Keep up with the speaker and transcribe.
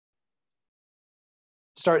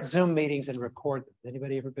start Zoom meetings and record them.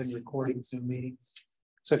 Anybody ever been recording Zoom meetings?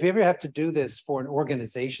 So if you ever have to do this for an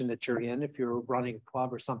organization that you're in, if you're running a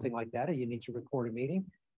club or something like that, and you need to record a meeting,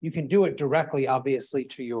 you can do it directly, obviously,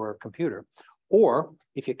 to your computer. Or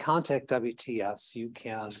if you contact WTS, you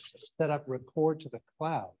can set up record to the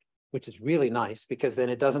cloud, which is really nice because then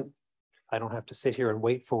I don't have to sit here and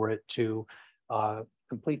wait for it to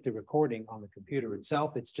complete the recording on the computer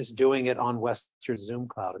itself. It's just doing it on Western Zoom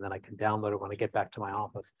cloud, and then I can download it when I get back to my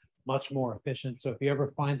office. Much more efficient. So if you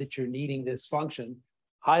ever find that you're needing this function,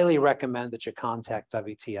 highly recommend that you contact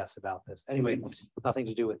WTS about this. Anyway, nothing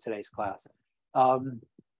to do with today's class.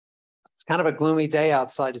 It's kind of a gloomy day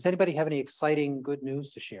outside. Does anybody have any exciting good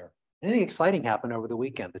news to share? Anything exciting happened over the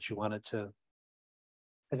weekend that you wanted to?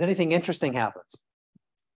 Has anything interesting happened?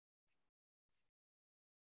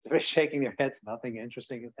 Everybody's shaking their heads. Nothing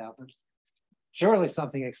interesting has happened. Surely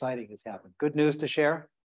something exciting has happened. Good news to share?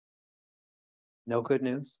 No good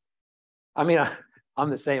news? I mean, I'm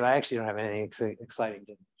the same. I actually don't have anything exciting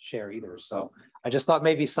to share either. So I just thought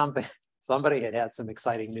maybe somebody had some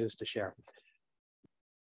exciting news to share.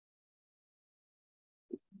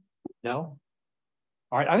 No?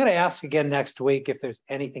 All right, I'm going to ask again next week if there's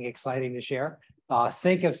anything exciting to share.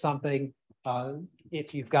 Think of something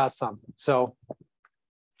if you've got something. So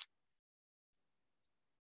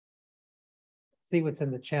see what's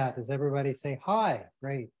in the chat. Does everybody say hi?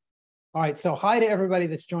 Great. All right, so hi to everybody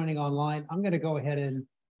that's joining online. I'm going to go ahead and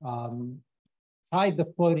hide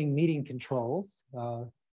the floating meeting controls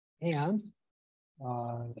and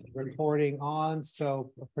recording on.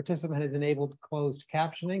 So a participant has enabled closed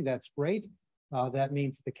captioning. That's great. That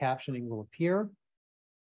means the captioning will appear.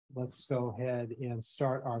 Let's go ahead and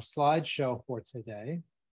start our slideshow for today.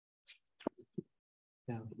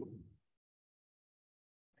 Now,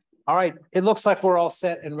 all right, it looks like we're all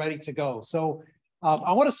set and ready to go. So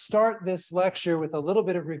I want to start this lecture with a little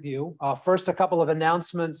bit of review. First, a couple of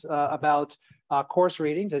announcements about course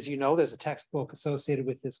readings. As you know, there's a textbook associated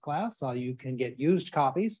with this class. You can get used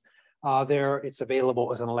copies. It's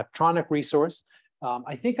available as an electronic resource.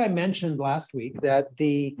 I think I mentioned last week that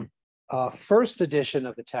the first edition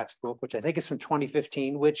of the textbook, which I think is from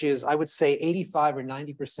 2015, which is, I would say, 85 or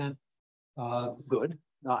 90% good.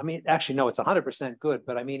 I mean, actually, no, it's 100% good,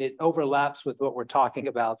 but I mean, it overlaps with what we're talking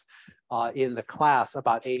about in the class,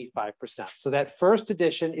 about 85%. So that first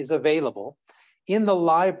edition is available in the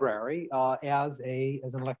library as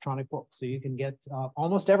an electronic book. So you can get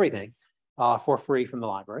almost everything for free from the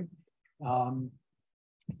library.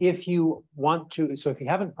 If you want to, so if you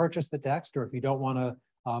haven't purchased the text, or if you don't want to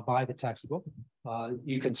buy the textbook,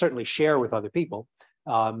 you can certainly share with other people.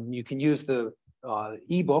 You can use the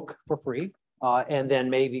ebook for free. And then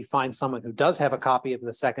maybe find someone who does have a copy of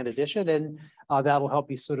the second edition, and that'll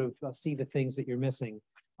help you sort of see the things that you're missing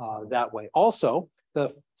that way. Also,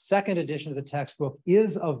 the second edition of the textbook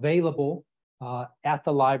is available at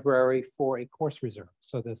the library for a course reserve.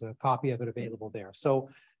 So there's a copy of it available there. So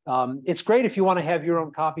it's great if you want to have your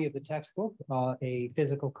own copy of the textbook, a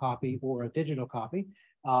physical copy or a digital copy.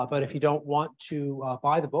 But if you don't want to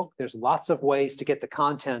buy the book, there's lots of ways to get the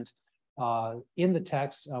content in the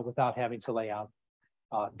text without having to lay out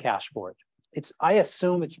cash for it. I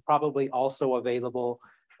assume it's probably also available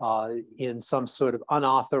in some sort of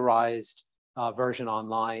unauthorized version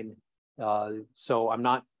online. So I'm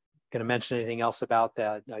not going to mention anything else about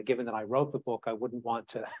that. Given that I wrote the book, I wouldn't want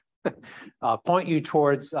to point you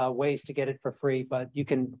towards ways to get it for free, but you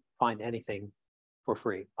can find anything for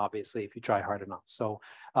free, obviously, if you try hard enough. So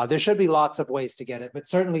there should be lots of ways to get it, but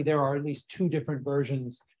certainly there are at least 2 different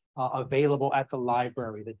versions available at the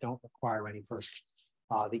library that don't require any purchase.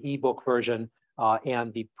 The ebook version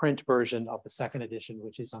and the print version of the second edition,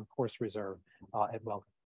 which is on course reserve at Welcome.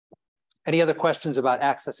 Any other questions about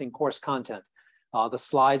accessing course content? The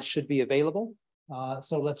slides should be available.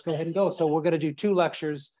 So let's go ahead and go. So we're going to do 2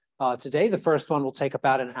 lectures today. The first one will take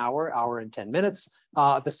about an hour and 10 minutes.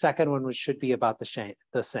 The second one should be about the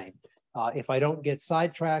same. If I don't get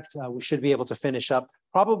sidetracked, we should be able to finish up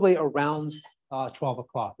probably around 12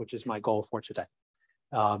 o'clock, which is my goal for today.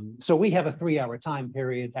 So we have a 3-hour time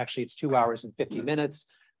period. Actually, it's 2 hours and 50 minutes,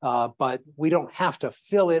 but we don't have to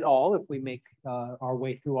fill it all if we make our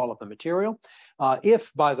way through all of the material.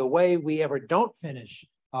 If, by the way, we ever don't finish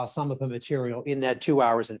some of the material in that 2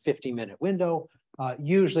 hours and 50-minute window,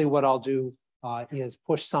 usually what I'll do is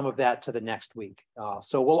push some of that to the next week.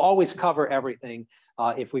 So we'll always cover everything.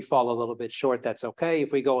 If we fall a little bit short, that's okay.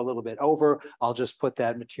 If we go a little bit over, I'll just put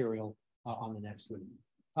that material on the next week.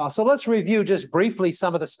 So let's review just briefly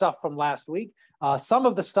some of the stuff from last week. Some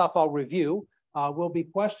of the stuff I'll review will be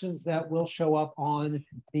questions that will show up on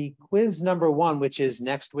the quiz number 1, which is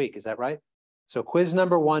next week. Is that right? So quiz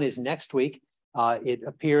number 1 is next week. It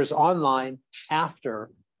appears online after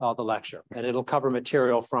the lecture, and it'll cover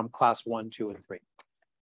material from class 1, 2, and 3.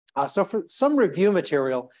 So for some review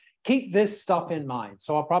material, keep this stuff in mind.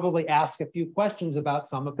 So I'll probably ask a few questions about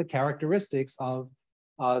some of the characteristics of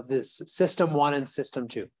this system 1 and system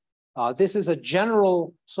 2. This is a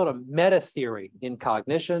general sort of meta theory in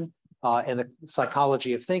cognition and the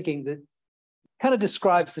psychology of thinking that kind of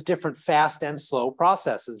describes the different fast and slow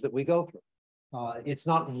processes that we go through. It's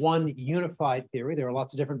not one unified theory. There are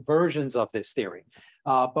lots of different versions of this theory.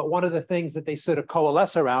 But one of the things that they sort of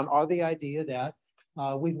coalesce around are the idea that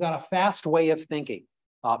we've got a fast way of thinking.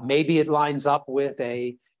 Maybe it lines up with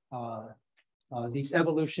these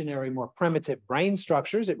evolutionary, more primitive brain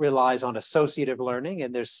structures. It relies on associative learning,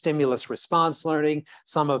 and there's stimulus response learning.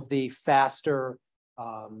 Some of the faster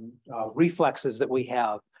reflexes that we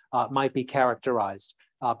have might be characterized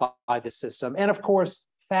by the system. And of course,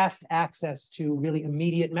 fast access to really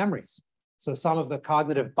immediate memories. So some of the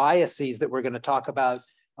cognitive biases that we're going to talk about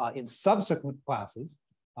in subsequent classes,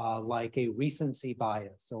 like a recency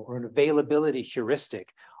bias or an availability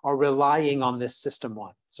heuristic, are relying on this system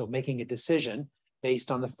 1. So making a decision based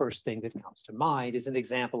on the first thing that comes to mind is an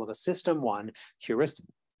example of a system 1 heuristic.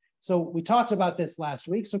 So we talked about this last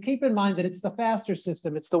week. So keep in mind that it's the faster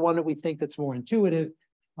system. It's the one that we think that's more intuitive.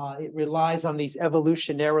 It relies on these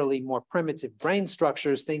evolutionarily more primitive brain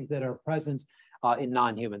structures, things that are present in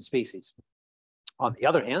non-human species. On the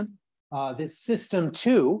other hand, this system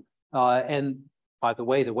 2, and by the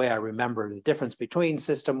way I remember the difference between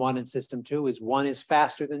system 1 and system 2 is 1 is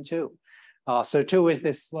faster than 2. So 2 is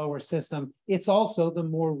this slower system. It's also the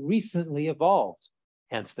more recently evolved,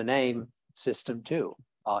 hence the name system 2.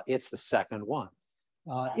 It's the second one.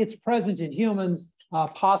 It's present in humans.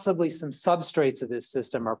 Possibly some substrates of this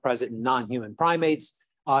system are present in non-human primates,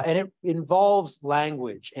 and it involves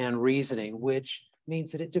language and reasoning, which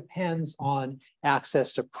means that it depends on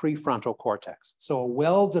access to prefrontal cortex. So a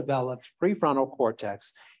well-developed prefrontal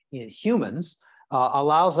cortex in humans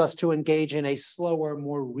allows us to engage in a slower,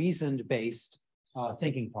 more reasoned-based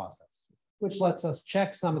thinking process, which lets us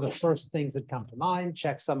check some of the first things that come to mind,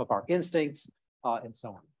 check some of our instincts, and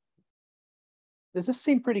so on. Does this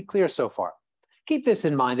seem pretty clear so far? Keep this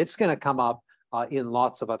in mind. It's going to come up in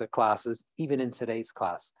lots of other classes, even in today's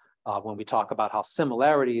class, when we talk about how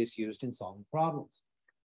similarity is used in solving problems.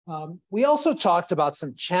 We also talked about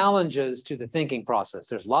some challenges to the thinking process.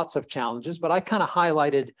 There's lots of challenges, but I kind of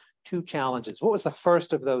highlighted 2 challenges. What was the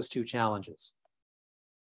first of those 2 challenges?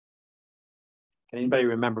 Can anybody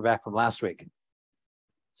remember back from last week?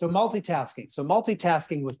 So multitasking. So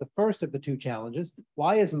multitasking was the first of the 2 challenges.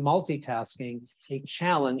 Why is multitasking a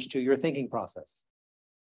challenge to your thinking process?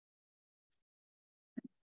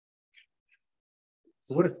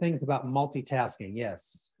 What are things about multitasking?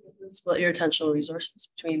 Yes. Split your attentional resources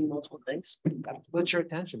between multiple things. Split your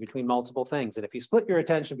attention between multiple things. And if you split your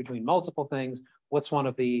attention between multiple things, what's one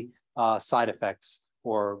of the side effects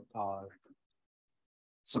or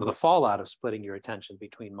some of the fallout of splitting your attention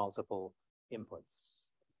between multiple inputs?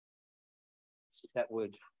 That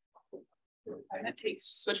would. Time it takes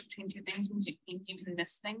to switch between 2 things means you can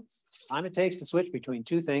miss things. Time it takes to switch between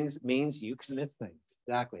 2 things means you can miss things.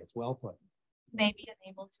 Exactly. It's well put. Maybe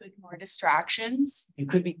unable to ignore distractions. You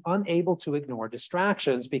could be unable to ignore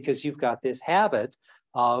distractions because you've got this habit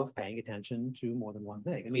of paying attention to more than one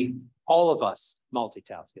thing. I mean, all of us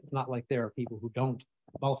multitask. It's not like there are people who don't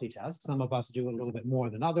multitask. Some of us do a little bit more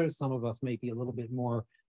than others. Some of us may be a little bit more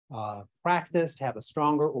practiced, have a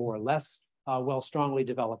stronger or less strongly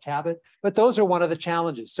developed habit. But those are one of the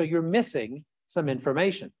challenges. So you're missing some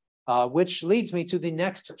information, which leads me to the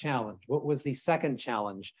next challenge. What was the second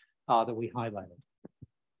challenge that we highlighted?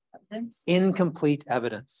 Evidence. Incomplete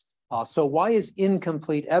evidence. So why is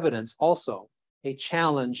incomplete evidence also a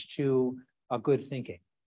challenge to a good thinking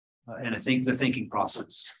and the thinking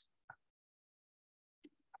process?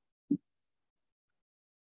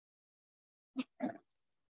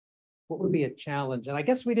 What would be a challenge? And I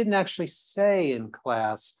guess we didn't actually say in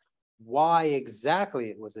class why exactly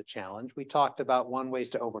it was a challenge. We talked about one of the ways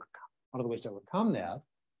to overcome that,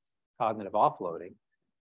 cognitive offloading.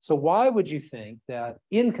 So why would you think that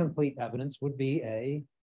incomplete evidence would be a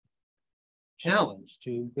challenge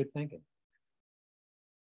to good thinking?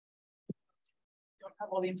 You don't have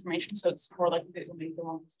all the information, so it's more likely that you'll make the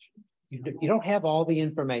wrong decision. You don't have all the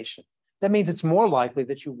information. That means it's more likely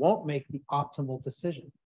that you won't make the optimal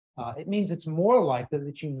decision. It means it's more likely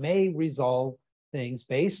that you may resolve things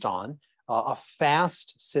based on a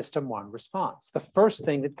fast system 1 response. The first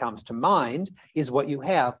thing that comes to mind is what you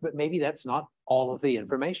have, but maybe that's not all of the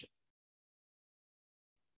information.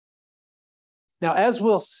 Now, as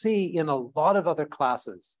we'll see in a lot of other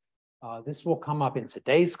classes, this will come up in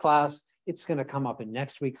today's class. It's going to come up in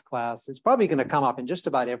next week's class. It's probably going to come up in just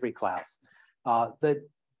about every class. That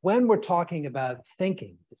when we're talking about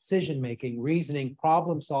thinking, decision-making, reasoning,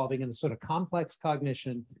 problem-solving, and the sort of complex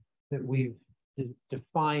cognition that we've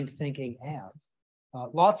defined thinking as,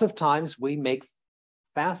 lots of times we make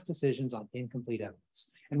fast decisions on incomplete evidence.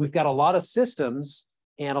 And we've got a lot of systems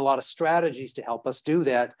and a lot of strategies to help us do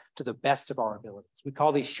that to the best of our abilities. We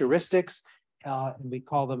call these heuristics, and we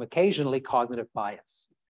call them occasionally cognitive bias.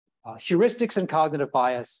 Heuristics and cognitive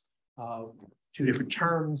bias, two different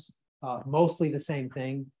terms, mostly the same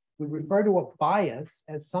thing. We refer to a bias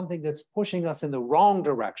as something that's pushing us in the wrong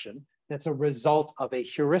direction, that's a result of a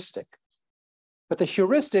heuristic. But the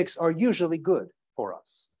heuristics are usually good for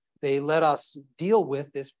us. They let us deal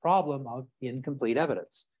with this problem of incomplete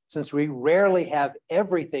evidence. Since we rarely have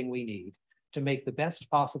everything we need to make the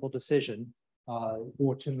best possible decision,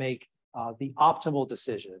 or to make the optimal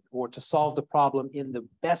decision, or to solve the problem in the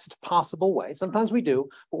best possible way. Sometimes we do,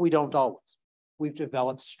 but we don't always. We've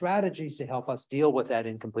developed strategies to help us deal with that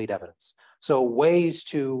incomplete evidence. So ways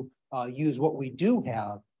to use what we do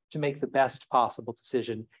have to make the best possible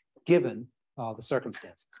decision given the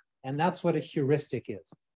circumstances. And that's what a heuristic is.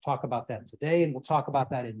 We'll talk about that today, and we'll talk about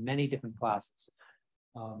that in many different classes.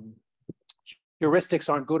 Heuristics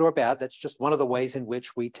aren't good or bad. That's just one of the ways in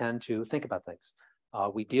which we tend to think about things.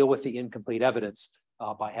 We deal with the incomplete evidence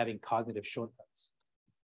by having cognitive shortcuts.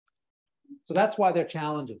 So that's why they're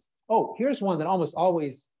challenges. Oh, here's one that almost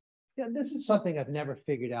always, this is something I've never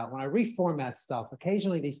figured out. When I reformat stuff,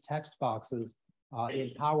 occasionally these text boxes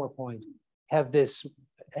in PowerPoint have this.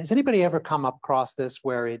 Has anybody ever come across this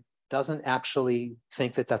where it doesn't actually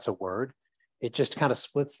think that that's a word? It just kind of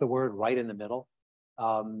splits the word right in the middle.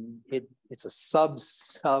 It's a sub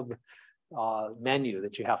menu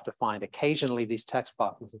that you have to find. Occasionally these text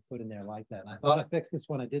boxes are put in there like that. And I thought I fixed this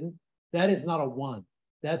one, I didn't. That is not a one.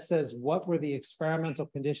 That says, what were the experimental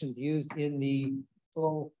conditions used in the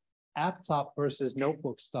laptop versus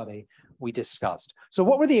notebook study we discussed? So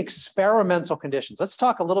what were the experimental conditions? Let's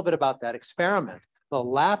talk a little bit about that experiment, the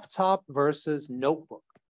laptop versus notebook.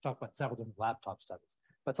 Talk about several different laptop studies,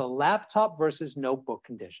 but the laptop versus notebook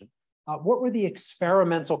condition. What were the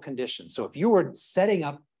experimental conditions? So if you were setting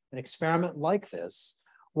up an experiment like this,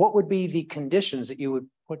 what would be the conditions that you would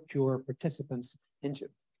put your participants into?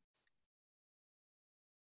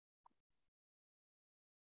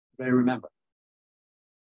 Everybody remember?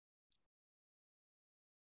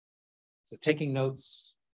 So taking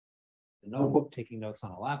notes, the notebook, taking notes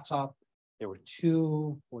on a laptop. There were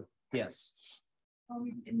two, yes.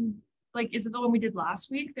 Like, is it the one we did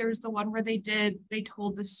last week? There was the one where they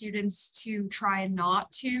told the students to try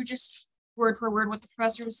not to just word for word what the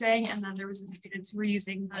professor was saying. And then there was the students who were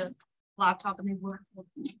using the laptop and they weren't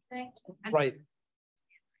thing. Right.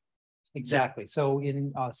 Exactly. So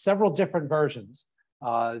in several different versions,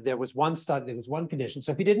 there was one study, there was one condition.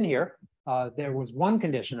 So if you didn't hear, there was one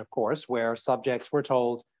condition, of course, where subjects were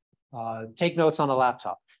told, take notes on a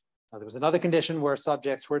laptop. There was another condition where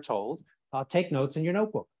subjects were told, take notes in your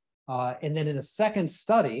notebook. And then in a second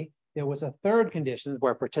study, there was a third condition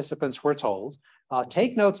where participants were told,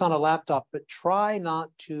 take notes on a laptop, but try not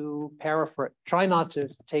to paraphrase, try not to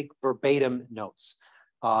take verbatim notes.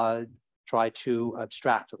 Try to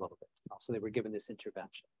abstract a little bit. So they were given this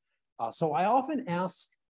intervention. So I often ask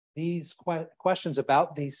these questions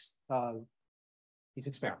about these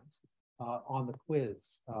experiments on the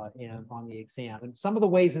quiz and on the exam. And some of the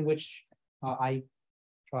ways in which I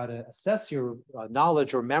try to assess your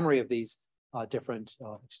knowledge or memory of these different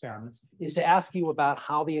experiments is to ask you about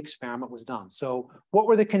how the experiment was done. So what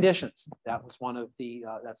were the conditions? That was one of the,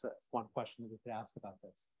 one question that we could ask about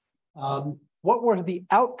this. What were the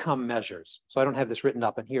outcome measures? So I don't have this written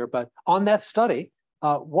up in here, but on that study,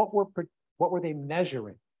 what were they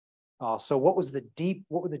measuring? So what were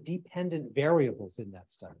the dependent variables in that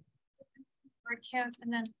study? Word count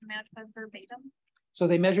and then amount of verbatim. So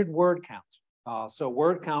they measured word count. So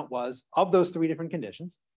word count was, of those three different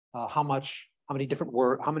conditions, how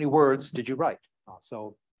many words did you write?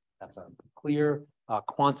 So that's a clear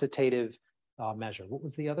quantitative measure. What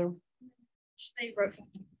was the other? They wrote.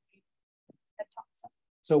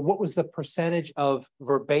 So what was the percentage of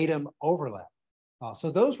verbatim overlap?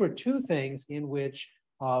 So those were two things in which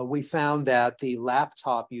we found that the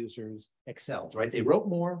laptop users excelled, right? They wrote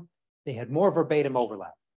more, they had more verbatim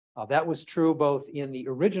overlap. That was true both in the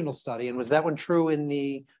original study, and was that one true in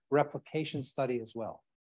the replication study as well?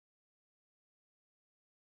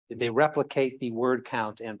 Did they replicate the word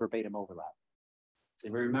count and verbatim overlap? Does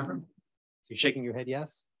anybody remember? You're shaking your head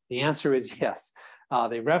yes? The answer is yes.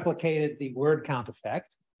 They replicated the word count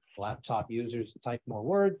effect. Laptop users type more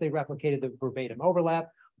words. They replicated the verbatim overlap.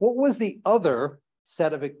 What was the other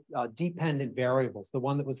set of dependent variables, the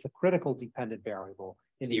one that was the critical dependent variable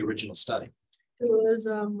in the original study? It was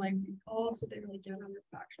like recall, so they really did under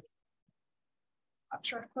faction.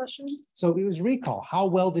 Abstract question. So it was recall. How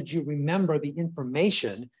well did you remember the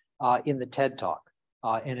information in the TED Talk?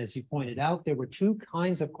 And as you pointed out, there were two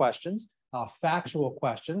kinds of questions, factual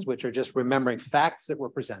questions, which are just remembering facts that were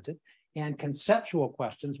presented, and conceptual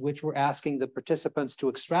questions, which were asking the participants to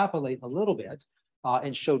extrapolate a little bit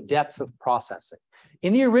and show depth of processing.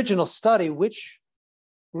 In the original study, which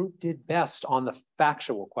group did best on the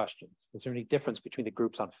factual questions? Was there any difference between the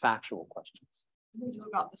groups on factual questions? They do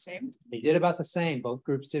about the same. They did about the same. Both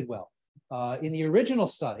groups did well. In the original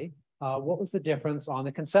study, what was the difference on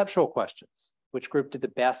the conceptual questions? Which group did the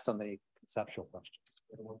best on the conceptual questions?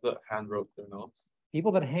 The ones that hand wrote their notes.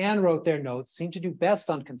 People that hand wrote their notes seem to do best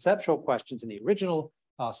on conceptual questions in the original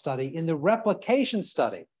study. In the replication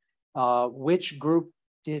study, which group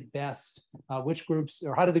did best? Which groups,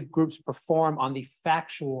 or how did the groups perform on the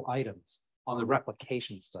factual items on the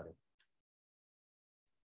replication study?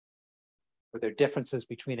 Were there differences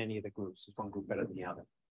between any of the groups? Is one group better than the other?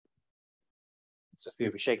 So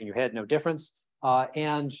if you're shaking your head, no difference.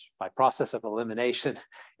 And by process of elimination,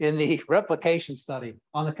 in the replication study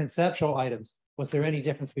on the conceptual items, was there any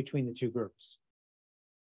difference between the two groups?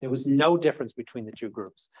 There was no difference between the two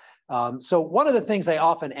groups. So one of the things I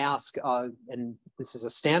often ask, and this is a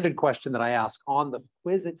standard question that I ask on the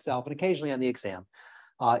quiz itself and occasionally on the exam,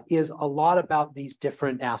 is a lot about these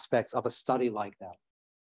different aspects of a study like that.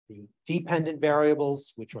 The dependent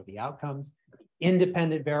variables, which are the outcomes,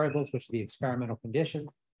 independent variables, which are the experimental condition.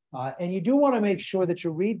 And you do want to make sure that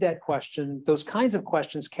you read that question, those kinds of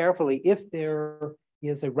questions carefully if there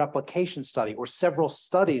is a replication study or several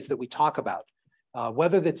studies that we talk about,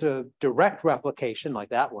 whether it's a direct replication like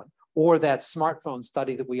that one, or that smartphone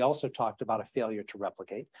study that we also talked about, a failure to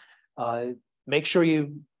replicate. Make sure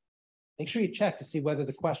you check to see whether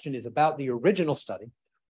the question is about the original study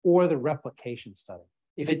or the replication study.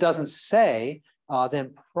 If it doesn't say,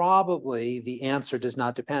 then probably the answer does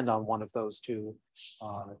not depend on one of those two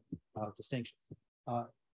distinctions.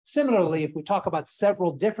 Similarly, if we talk about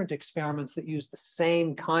several different experiments that use the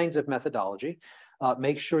same kinds of methodology,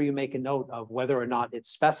 make sure you make a note of whether or not it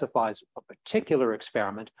specifies a particular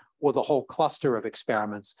experiment or the whole cluster of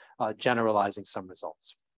experiments generalizing some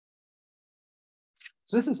results.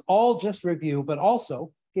 So this is all just review, but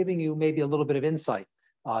also giving you maybe a little bit of insight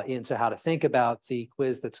into how to think about the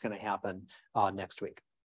quiz that's going to happen next week.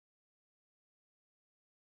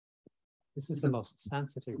 This is the most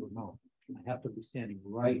sensitive remote. I have to be standing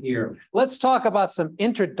right here. Let's talk about some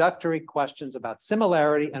introductory questions about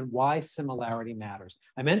similarity and why similarity matters.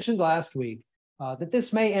 I mentioned last week that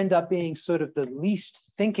this may end up being sort of the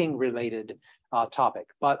least thinking related topic,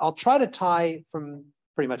 but I'll try to tie from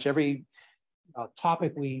pretty much every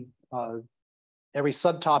topic every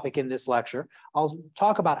subtopic in this lecture. I'll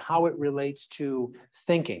talk about how it relates to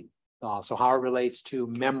thinking. So how it relates to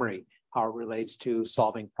memory, how it relates to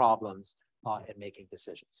solving problems and making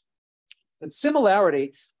decisions. But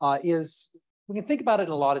similarity is, we can think about it in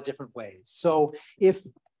a lot of different ways. So if,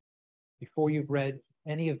 before you've read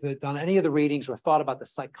done any of the readings or thought about the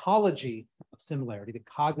psychology of similarity, the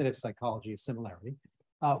cognitive psychology of similarity,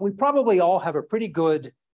 we probably all have a pretty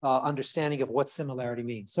good understanding of what similarity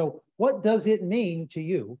means. So what does it mean to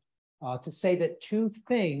you to say that two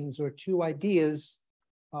things or two ideas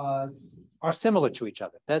are similar to each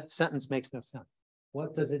other? That sentence makes no sense.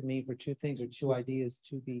 What does it mean for two things or two ideas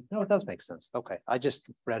to be? No, it does make sense. Okay, I just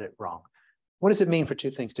read it wrong. What does it mean for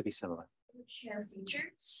two things to be similar? Share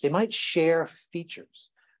features. They might share features.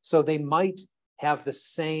 So they might have the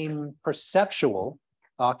same perceptual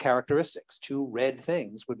characteristics. Two red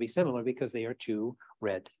things would be similar because they are two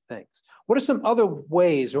red things. What are some other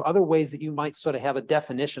ways that you might sort of have a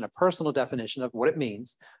definition, a personal definition of what it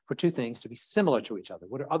means for two things to be similar to each other?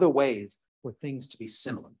 What are other ways for things to be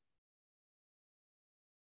similar?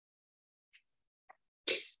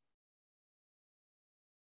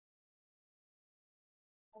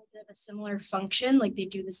 They have a similar function, like they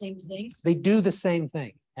do the same thing. They do the same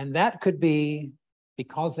thing. And that could be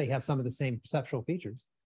because they have some of the same perceptual features,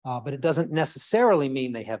 but it doesn't necessarily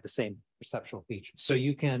mean they have the same perceptual features. So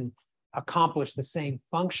you can accomplish the same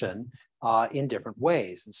function in different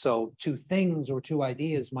ways. And so two things or two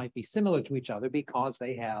ideas might be similar to each other because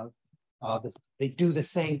they have they do the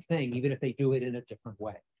same thing, even if they do it in a different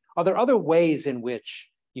way. Are there other ways in which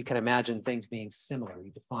you can imagine things being similar?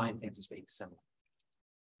 You define things as being similar.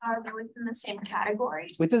 They're within the same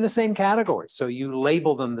category. Within the same category. So you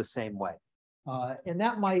label them the same way. And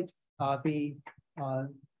that might be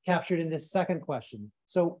captured in this second question.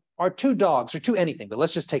 So are two dogs, or two anything, but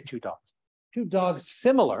let's just take two dogs. Two dogs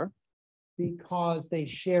similar because they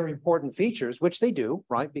share important features, which they do,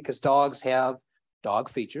 right? Because dogs have dog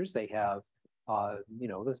features. They have,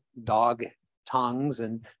 the dog tongues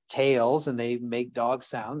and tails, and they make dog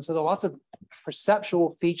sounds. So there are lots of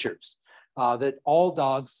perceptual features that all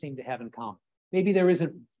dogs seem to have in common. Maybe there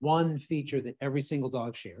isn't one feature that every single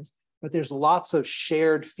dog shares, but there's lots of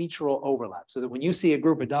shared featural overlap, so that when you see a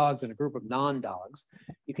group of dogs and a group of non-dogs,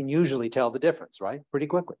 you can usually tell the difference, right? Pretty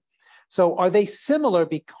quickly. So are they similar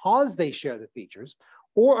because they share the features,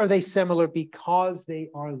 or are they similar because they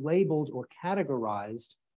are labeled or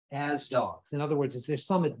categorized as dogs? In other words, is there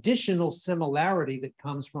some additional similarity that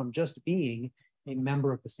comes from just being a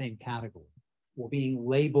member of the same category or being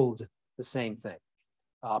labeled the same thing?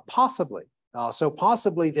 Possibly. So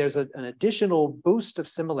possibly there's an additional boost of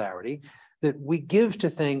similarity that we give to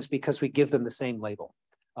things because we give them the same label,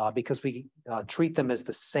 because we treat them as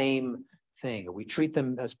the same thing, or we treat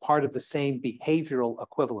them as part of the same behavioral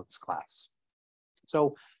equivalence class.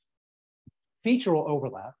 So featural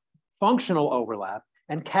overlap, functional overlap,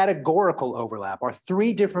 and categorical overlap are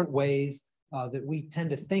three different ways that we tend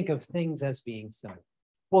to think of things as being similar.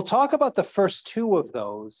 We'll talk about the first two of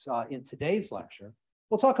those in today's lecture.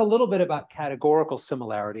 We'll talk a little bit about categorical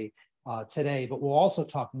similarity today, but we'll also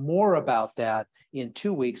talk more about that in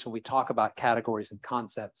 2 weeks when we talk about categories and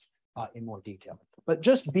concepts in more detail. But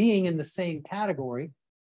just being in the same category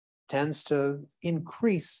tends to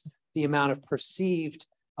increase the amount of perceived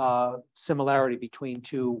similarity between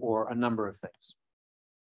two or a number of things.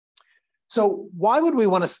 So why would we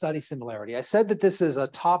want to study similarity? I said that this is a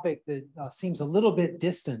topic that seems a little bit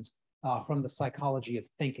distant from the psychology of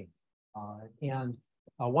thinking.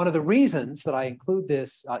 One of the reasons that I include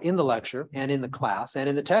this in the lecture and in the class and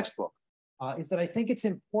in the textbook is that I think it's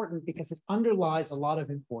important because it underlies a lot of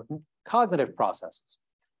important cognitive processes.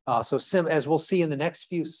 As we'll see in the next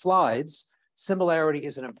few slides, similarity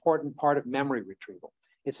is an important part of memory retrieval.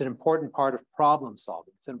 It's an important part of problem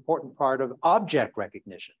solving. It's an important part of object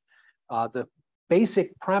recognition. The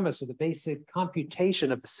basic premise or the basic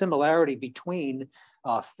computation of the similarity between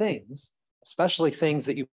things, especially things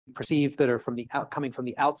that you perceive that are coming from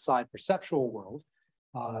the outside perceptual world,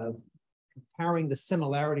 comparing the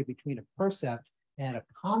similarity between a percept and a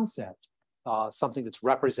concept, something that's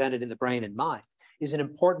represented in the brain and mind, is an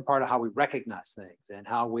important part of how we recognize things and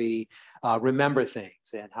how we remember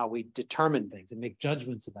things and how we determine things and make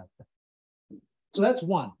judgments about things. So that's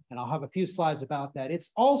one, and I'll have a few slides about that.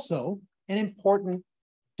 It's also an important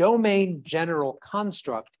domain general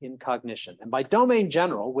construct in cognition. And by domain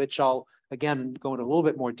general, which I'll again go into a little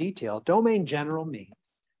bit more detail, domain general means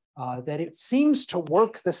that it seems to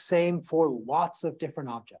work the same for lots of different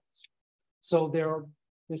objects. So there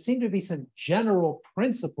seem to be some general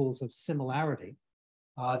principles of similarity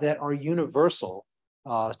that are universal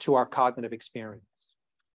to our cognitive experience.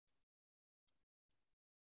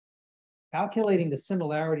 Calculating the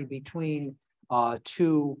similarity between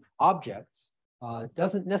two objects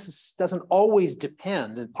doesn't always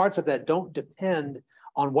depend, and parts of that don't depend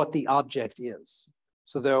on what the object is.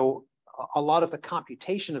 So though a lot of the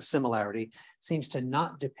computation of similarity seems to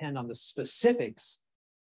not depend on the specifics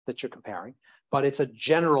that you're comparing, but it's a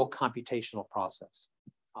general computational process.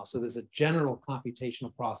 So there's a general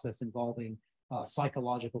computational process involving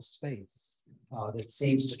psychological space that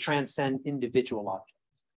seems to transcend individual objects.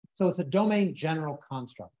 So it's a domain general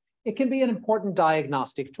construct. It can be an important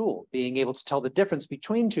diagnostic tool. Being able to tell the difference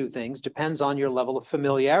between two things depends on your level of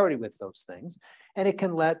familiarity with those things. And it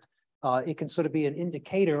can sort of be an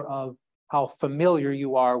indicator of how familiar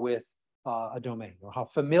you are with a domain, or how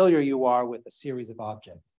familiar you are with a series of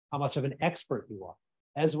objects, how much of an expert you are.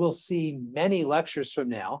 As we'll see many lectures from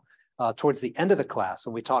now, towards the end of the class,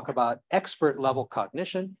 when we talk about expert level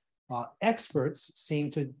cognition, experts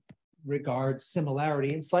seem to regard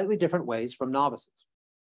similarity in slightly different ways from novices.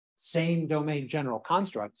 Same domain general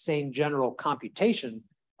construct, same general computation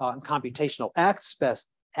and computational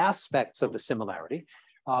aspects of the similarity,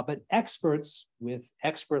 but experts with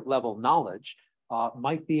expert level knowledge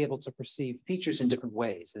might be able to perceive features in different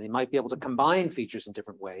ways, and they might be able to combine features in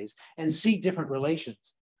different ways and see different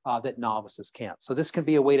relations that novices can't. So this can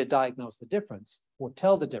be a way to diagnose the difference or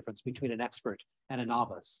tell the difference between an expert and a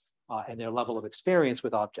novice and their level of experience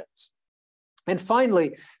with objects. And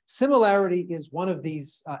finally, similarity is one of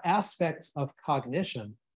these aspects of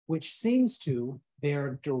cognition which seems to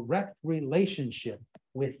bear direct relationship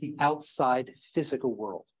with the outside physical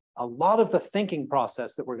world. A lot of the thinking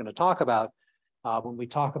process that we're going to talk about when we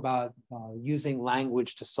talk about using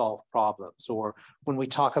language to solve problems, or when we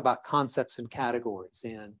talk about concepts and categories,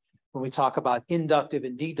 and when we talk about inductive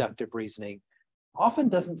and deductive reasoning, often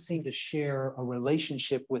doesn't seem to share a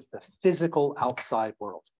relationship with the physical outside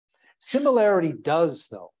world. Similarity does,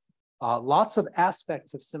 though. Lots of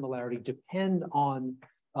aspects of similarity depend on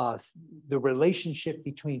the relationship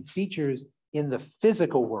between features in the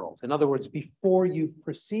physical world. In other words, before you've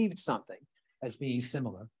perceived something as being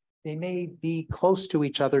similar, they may be close to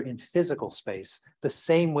each other in physical space, the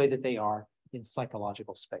same way that they are in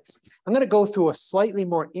psychological space. I'm going to go through a slightly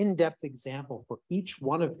more in-depth example for each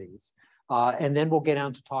one of these, and then we'll get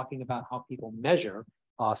down to talking about how people measure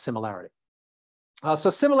similarity. So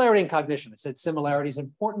similarity in cognition, I said similarity is an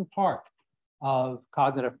important part of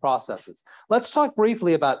cognitive processes. Let's talk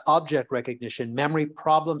briefly about object recognition, memory,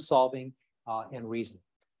 problem solving, and reasoning.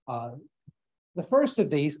 The first of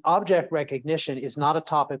these, object recognition, is not a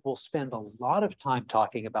topic we'll spend a lot of time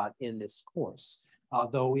talking about in this course,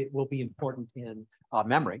 though it will be important in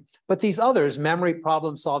memory. But these others, memory,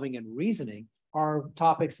 problem solving, and reasoning, are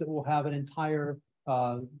topics that we'll have an entire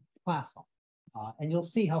class on. And you'll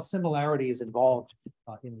see how similarity is involved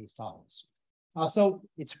in these topics. So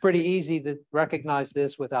it's pretty easy to recognize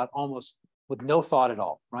this with no thought at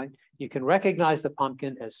all, right? You can recognize the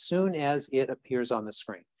pumpkin as soon as it appears on the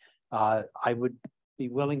screen. I would be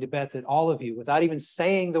willing to bet that all of you, without even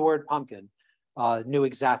saying the word pumpkin, knew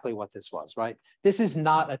exactly what this was, right? This is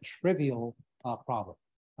not a trivial problem.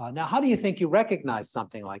 Now, how do you think you recognize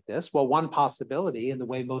something like this? Well, one possibility, and the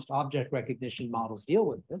way most object recognition models deal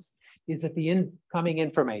with this, is that the incoming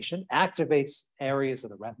information activates areas of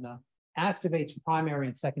the retina, activates primary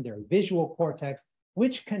and secondary visual cortex,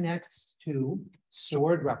 which connects to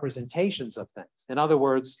stored representations of things. In other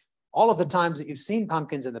words, all of the times that you've seen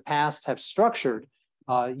pumpkins in the past have structured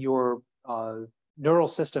your neural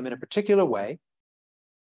system in a particular way,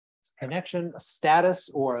 connection, a status,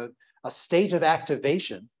 or a state of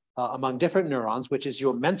activation among different neurons, which is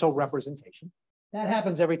your mental representation. That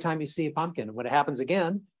happens every time you see a pumpkin. And when it happens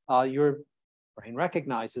again, your brain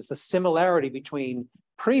recognizes the similarity between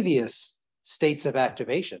previous states of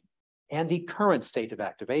activation and the current state of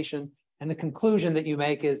activation. And the conclusion that you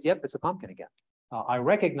make is, yep, it's a pumpkin again. I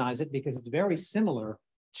recognize it because it's very similar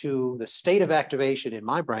to the state of activation in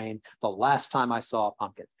my brain the last time I saw a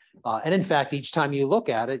pumpkin. And in fact, each time you look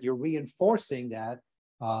at it, you're reinforcing that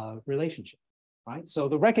relationship, right? So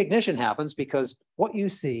the recognition happens because what you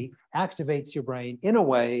see activates your brain in a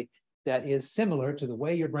way that is similar to the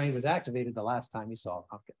way your brain was activated the last time you saw a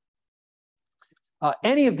pumpkin.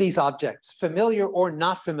 Any of these objects, familiar or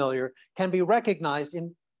not familiar, can be recognized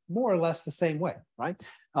in more or less the same way, right?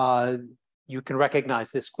 You can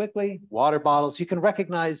recognize this quickly, water bottles. You can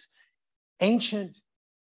recognize ancient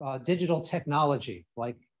digital technology.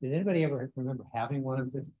 Like, did anybody ever remember having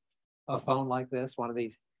a phone like this? One of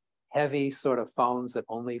these heavy sort of phones that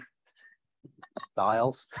only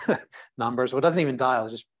dials numbers. Well, it doesn't even dial,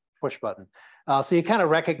 it's just push button. So you kind of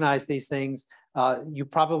recognize these things. You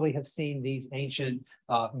probably have seen these ancient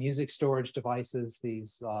music storage devices,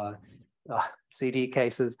 these CD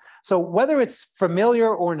cases. So whether it's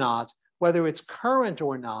familiar or not, whether it's current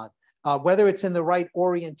or not, whether it's in the right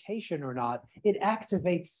orientation or not, it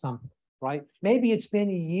activates something, right? Maybe it's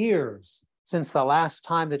been years since the last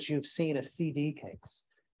time that you've seen a CD case,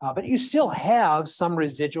 but you still have some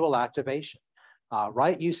residual activation,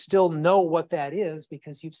 right? You still know what that is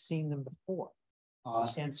because you've seen them before.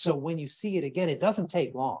 And so when you see it again, it doesn't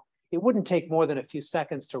take long. It wouldn't take more than a few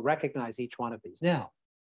seconds to recognize each one of these. Now,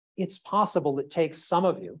 it's possible it takes some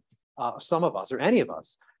of you, some of us, or any of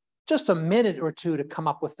us, just a minute or two to come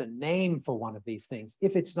up with the name for one of these things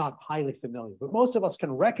if it's not highly familiar. But most of us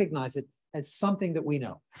can recognize it as something that we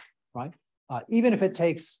know, right? Even if it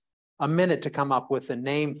takes a minute to come up with a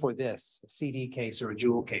name for this, a CD case or a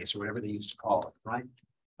jewel case or whatever they used to call it, right?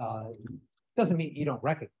 Doesn't mean you don't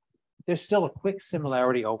recognize it. There's still a quick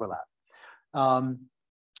similarity overlap.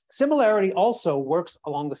 Similarity also works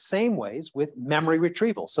along the same ways with memory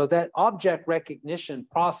retrieval. So that object recognition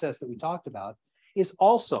process that we talked about is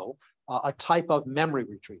also a type of memory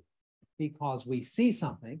retrieval, because we see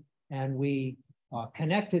something and we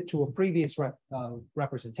connect it to a previous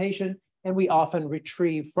representation, and we often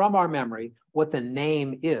retrieve from our memory what the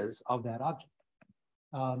name is of that object.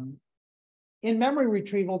 In memory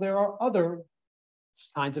retrieval, there are other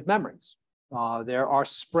kinds of memories. There are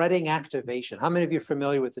spreading activation. How many of you are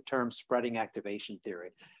familiar with the term spreading activation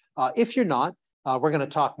theory? If you're not, we're going to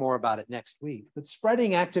talk more about it next week. But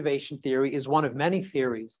spreading activation theory is one of many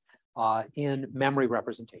theories in memory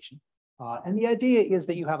representation. And the idea is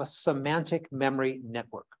that you have a semantic memory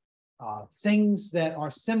network. Things that are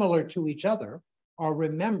similar to each other are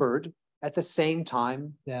remembered at the same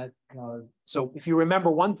time that, so if you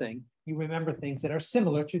remember one thing, you remember things that are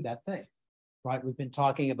similar to that thing, right? We've been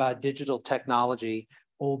talking about digital technology,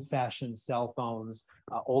 old-fashioned cell phones,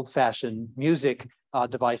 old-fashioned music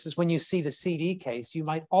devices. When you see the CD case, you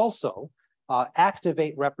might also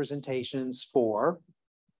activate representations for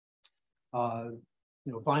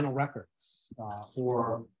vinyl records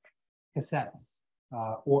or cassettes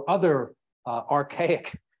or other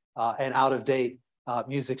archaic and out-of-date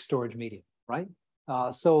music storage medium, right?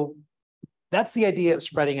 So that's the idea of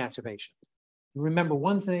spreading activation. You remember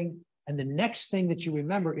one thing, and the next thing that you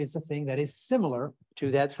remember is the thing that is similar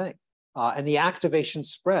to that thing. And the activation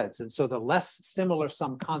spreads. And so the less similar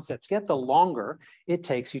some concepts get, the longer it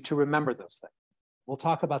takes you to remember those things. We'll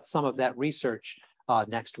talk about some of that research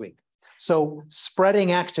next week. So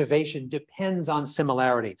spreading activation depends on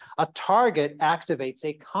similarity. A target activates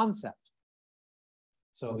a concept.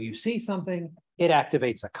 So you see something, it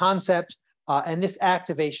activates a concept, and this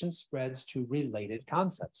activation spreads to related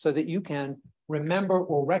concepts so that you can remember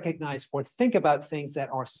or recognize or think about things that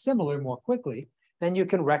are similar more quickly than you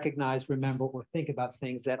can recognize, remember, or think about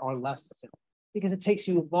things that are less similar, because it takes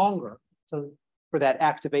you longer for that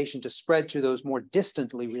activation to spread to those more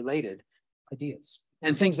distantly related ideas.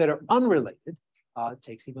 And things that are unrelated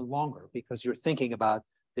takes even longer because you're thinking about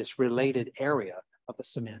this related area of the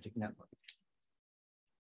semantic network.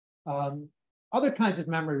 Other kinds of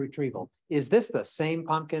memory retrieval. Is this the same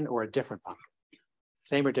pumpkin or a different pumpkin?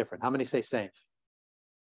 Same or different? How many say same?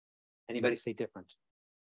 Anybody say different?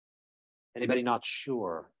 Anybody not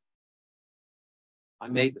sure? I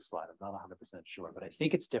made the slide. I'm not 100% sure, but I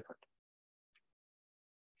think it's different.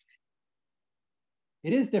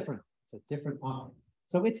 It is different. It's a different pumpkin.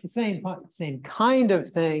 So it's the same kind of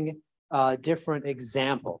thing, different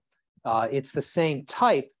example. It's the same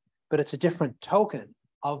type, but it's a different token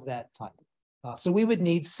of that type. So we would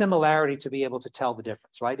need similarity to be able to tell the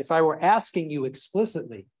difference, right? If I were asking you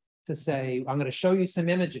explicitly to say, I'm going to show you some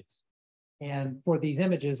images, and for these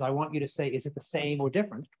images, I want you to say, is it the same or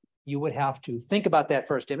different? You would have to think about that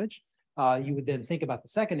first image. You would then think about the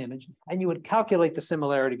second image, and you would calculate the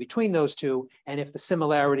similarity between those two. And if the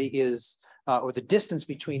similarity is, or the distance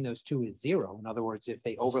between those two is 0, in other words, if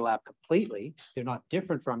they overlap completely, they're not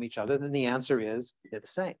different from each other, then the answer is they're the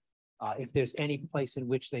same. If there's any place in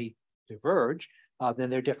which they diverge, then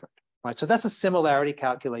they're different, right? So that's a similarity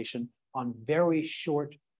calculation on very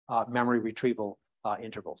short memory retrieval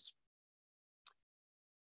intervals.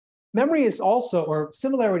 Memory is also, or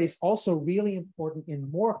similarity is also really important in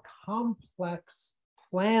more complex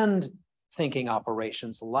planned thinking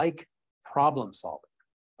operations like problem solving.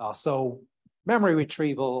 So memory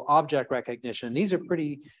retrieval, object recognition, these are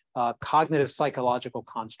pretty cognitive psychological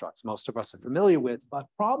constructs most of us are familiar with, but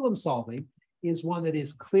problem solving is one that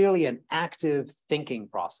is clearly an active thinking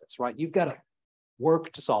process, right? You've got to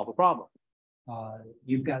work to solve a problem.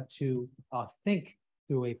 You've got to think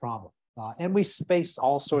through a problem. And we face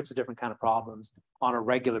all sorts of different kind of problems on a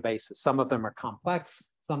regular basis. Some of them are complex,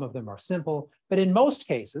 some of them are simple, but in most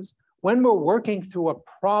cases, when we're working through a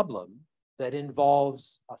problem that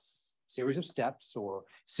involves a series of steps or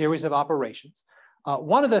series of operations,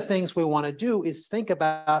 one of the things we want to do is think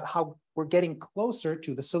about how we're getting closer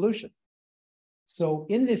to the solution. So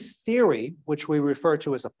in this theory, which we refer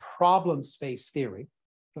to as a problem space theory,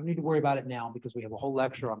 don't need to worry about it now because we have a whole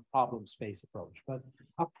lecture on problem space approach, but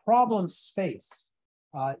a problem space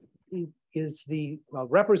is the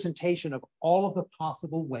representation of all of the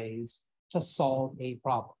possible ways to solve a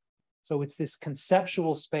problem. So it's this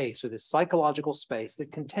conceptual space or this psychological space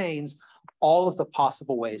that contains all of the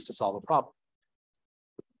possible ways to solve a problem.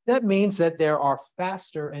 That means that there are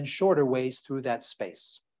faster and shorter ways through that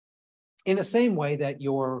space. In the same way that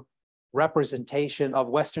your representation of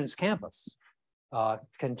Western's campus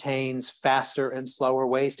contains faster and slower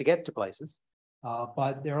ways to get to places.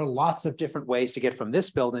 But there are lots of different ways to get from this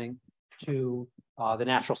building to the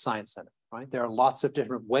Natural Science Center, right? There are lots of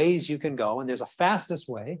different ways you can go, and there's a fastest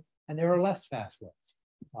way, and there are less fast ways.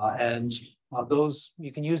 Those,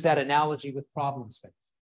 you can use that analogy with problem space.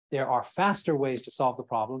 There are faster ways to solve the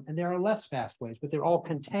problem, and there are less fast ways, but they're all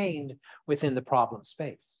contained within the problem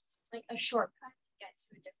space. Like a shortcut to get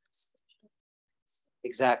to a different solution.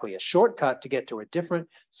 Exactly. A shortcut to get to a different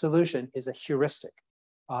solution is a heuristic.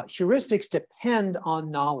 Heuristics depend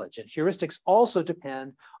on knowledge, and heuristics also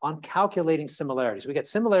depend on calculating similarities. We get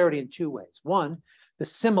similarity in two ways. One, the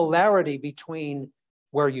similarity between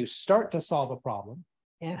where you start to solve a problem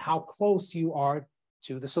and how close you are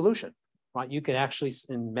to the solution, right? You can actually,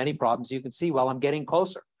 in many problems, you can see, well, I'm getting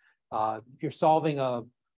closer. If you're solving a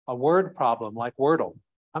word problem like Wordle,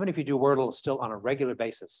 how many of you do Wordle still on a regular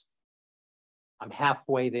basis? I'm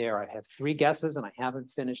halfway there. I have 3 guesses and I haven't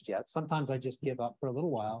finished yet. Sometimes I just give up for a little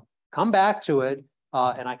while, come back to it,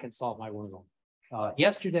 and I can solve my Wordle.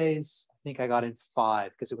 Yesterday's, I think I got in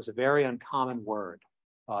 5 because it was a very uncommon word.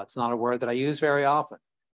 It's not a word that I use very often.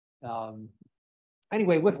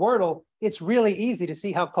 Anyway, with Wordle, it's really easy to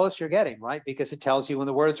see how close you're getting, right? Because it tells you when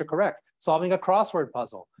the words are correct. Solving a crossword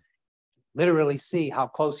puzzle, literally see how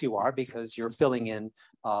close you are because you're filling in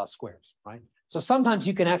squares, right? So sometimes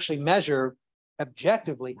you can actually measure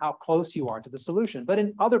objectively how close you are to the solution. But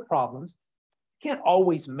in other problems, you can't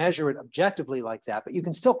always measure it objectively like that, but you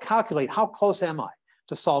can still calculate how close am I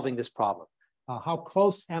to solving this problem? How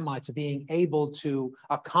close am I to being able to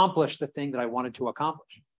accomplish the thing that I wanted to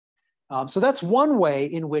accomplish? So that's one way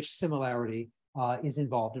in which similarity is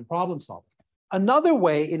involved in problem solving. Another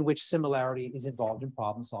way in which similarity is involved in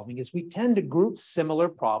problem solving is we tend to group similar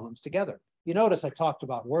problems together. You notice I talked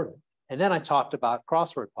about Wordle, and then I talked about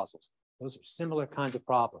crossword puzzles. Those are similar kinds of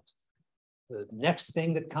problems. The next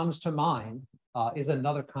thing that comes to mind is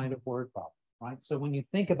another kind of word problem, right? So when you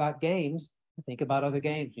think about games, you think about other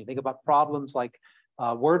games. You think about problems like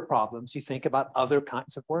word problems, you think about other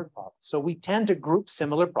kinds of word problems. So we tend to group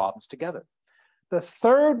similar problems together. The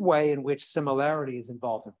third way in which similarity is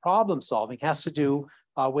involved in problem solving has to do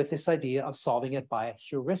with this idea of solving it by a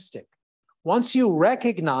heuristic. Once you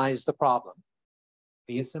recognize the problem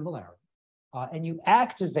via similarity, and you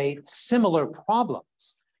activate similar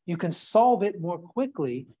problems, you can solve it more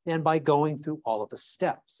quickly than by going through all of the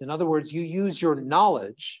steps. In other words, you use your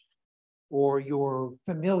knowledge or your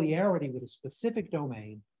familiarity with a specific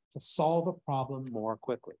domain to solve a problem more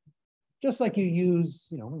quickly. Just like you use,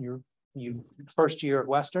 when you're first year at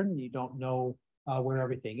Western, you don't know where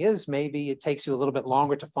everything is. Maybe it takes you a little bit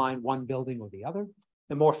longer to find one building or the other.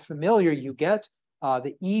 The more familiar you get,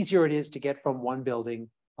 the easier it is to get from one building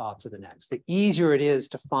to the next. The easier it is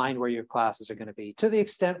to find where your classes are going to be, to the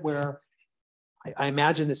extent where I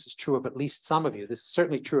imagine this is true of at least some of you. This is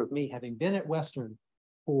certainly true of me, having been at Western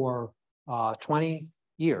for 20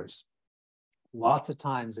 years. Lots of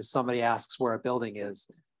times if somebody asks where a building is,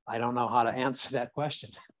 I don't know how to answer that question.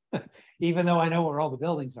 Even though I know where all the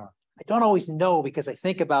buildings are. I don't always know because I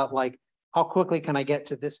think about like, how quickly can I get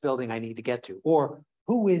to this building I need to get to? Or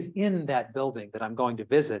who is in that building that I'm going to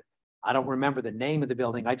visit? I don't remember the name of the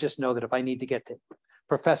building. I just know that if I need to get to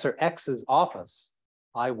Professor X's office,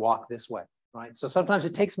 I walk this way, right? So sometimes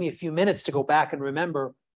it takes me a few minutes to go back and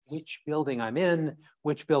remember which building I'm in,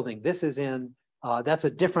 which building this is in. That's a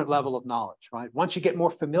different level of knowledge, right? Once you get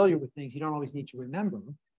more familiar with things, you don't always need to remember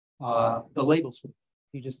the labels.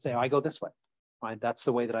 You just say, oh, I go this way, right? That's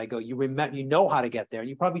the way that I go. You remember, you know how to get there.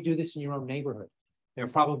 You probably do this in your own neighborhood. There are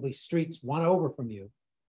probably streets one over from you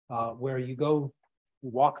where you go, you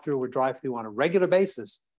walk through or drive through on a regular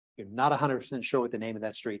basis. You're not 100% sure what the name of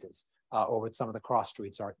that street is or what some of the cross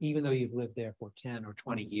streets are, even though you've lived there for 10 or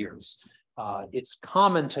 20 years. It's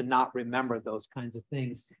common to not remember those kinds of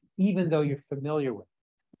things, even though you're familiar with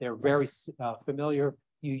them. They're very familiar.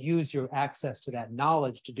 You use your access to that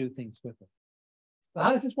knowledge to do things with it. So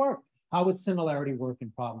how does this work? How would similarity work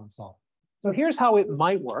in problem solving? So here's how it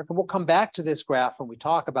might work, and we'll come back to this graph when we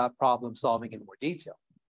talk about problem solving in more detail.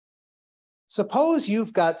 Suppose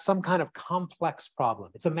you've got some kind of complex problem.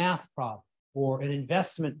 It's a math problem, or an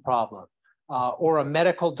investment problem, or a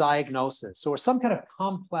medical diagnosis, or some kind of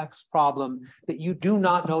complex problem that you do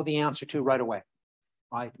not know the answer to right away,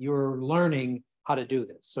 right? You're learning how to do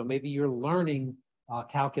this. So maybe you're learning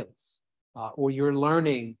calculus, or you're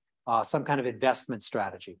learning some kind of investment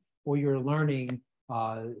strategy, or you're learning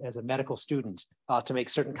as a medical student to make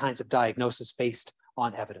certain kinds of diagnosis based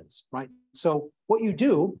on evidence, right? So what you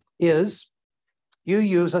do is you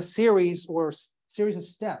use a series of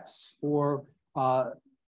steps or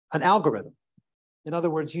an algorithm. In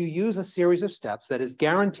other words, you use a series of steps that is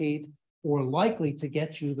guaranteed or likely to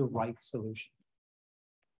get you the right solution.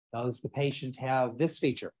 Does the patient have this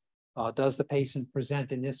feature? Does the patient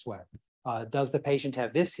present in this way? Does the patient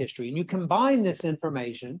have this history? And you combine this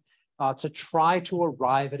information to try to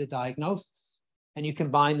arrive at a diagnosis. And you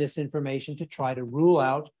combine this information to try to rule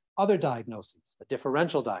out other diagnoses, a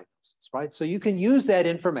differential diagnosis, right? So you can use that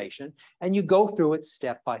information and you go through it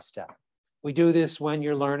step by step. We do this when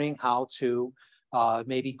you're learning how to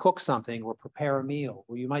maybe cook something or prepare a meal,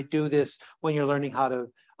 or you might do this when you're learning how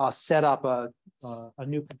to set up a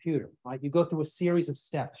new computer, right? You go through a series of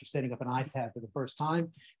steps. You're setting up an iPad for the first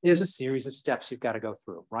time. There's a series of steps you've got to go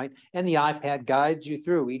through, right? And the iPad guides you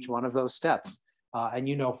through each one of those steps. And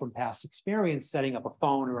you know from past experience, setting up a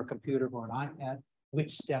phone or a computer or an iPad,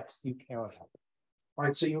 which steps you care about. All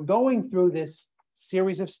right, so you're going through this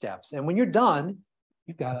series of steps. And when you're done,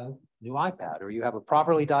 you've got a new iPad, or you have a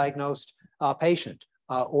properly diagnosed patient,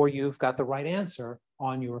 or you've got the right answer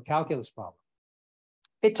on your calculus problem.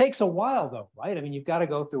 It takes a while though, right? I mean, you've got to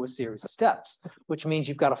go through a series of steps, which means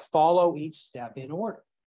you've got to follow each step in order.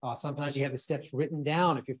 Sometimes you have the steps written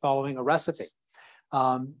down if you're following a recipe.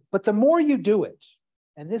 But the more you do it,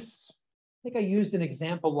 and this, I think I used an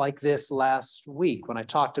example like this last week when I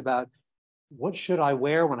talked about what should I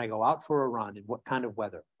wear when I go out for a run and what kind of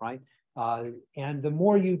weather, right? And the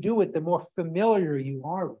more you do it, the more familiar you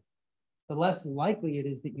are with it, the less likely it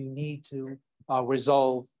is that you need to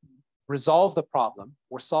resolve the problem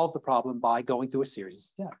or solve the problem by going through a series of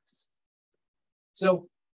steps. So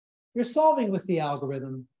you're solving with the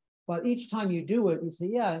algorithm, but each time you do it, you say,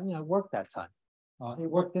 yeah, you know, it worked that time.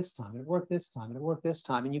 It worked this time, it worked this time, and it worked this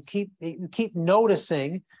time. And you keep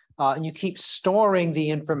noticing and you keep storing the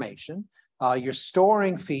information. You're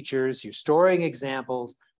storing features, you're storing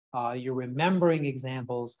examples, you're remembering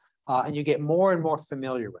examples, and you get more and more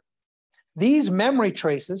familiar with it. These memory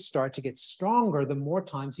traces start to get stronger the more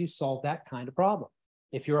times you solve that kind of problem.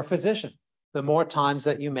 If you're a physician, the more times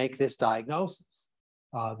that you make this diagnosis,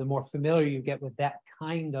 the more familiar you get with that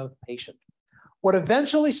kind of patient. What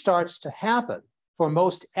eventually starts to happen for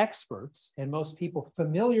most experts and most people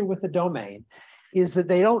familiar with the domain is that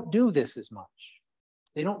they don't do this as much.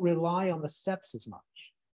 They don't rely on the steps as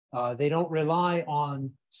much. They don't rely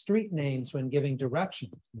on street names when giving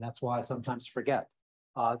directions, and that's why I sometimes forget.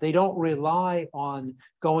 They don't rely on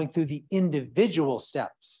going through the individual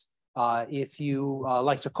steps. If you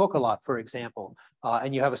like to cook a lot, for example,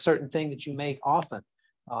 and you have a certain thing that you make often,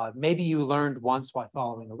 maybe you learned once by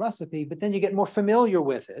following a recipe, but then you get more familiar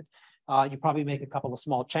with it. You probably make a couple of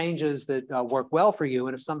small changes that work well for you.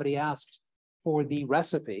 And if somebody asked for the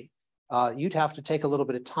recipe, you'd have to take a little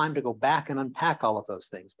bit of time to go back and unpack all of those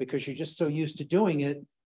things because you're just so used to doing it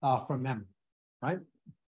from memory, right?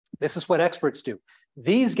 This is what experts do.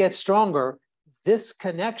 These get stronger. This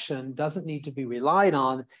connection doesn't need to be relied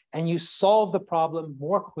on, and you solve the problem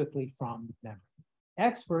more quickly from memory.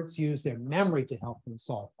 Experts use their memory to help them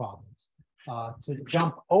solve problems, to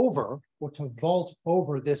jump over or to vault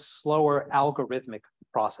over this slower algorithmic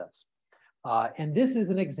process. And this is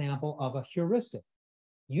an example of a heuristic,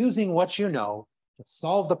 using what you know to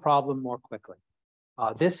solve the problem more quickly.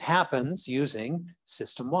 This happens using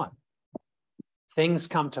System 1. Things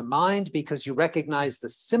come to mind because you recognize the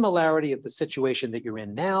similarity of the situation that you're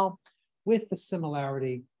in now with the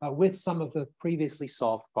similarity with some of the previously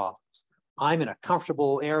solved problems. I'm in a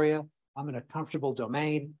comfortable area. I'm in a comfortable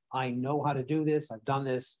domain. I know how to do this. I've done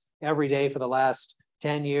this every day for the last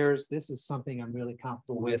 10 years. This is something I'm really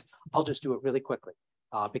comfortable with. I'll just do it really quickly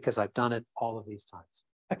because I've done it all of these times.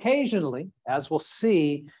 Occasionally, as we'll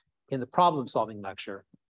see in the problem-solving lecture,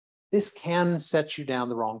 this can set you down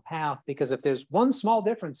the wrong path because if there's one small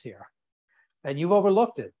difference here and you've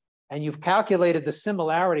overlooked it and you've calculated the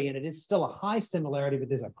similarity and it is still a high similarity, but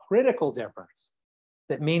there's a critical difference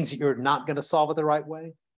that means you're not going to solve it the right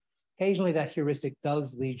way, occasionally that heuristic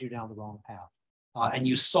does lead you down the wrong path and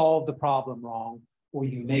you solve the problem wrong or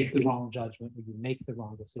you make the wrong judgment or you make the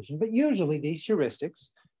wrong decision. But usually these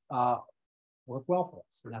heuristics work well for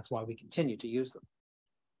us, and that's why we continue to use them.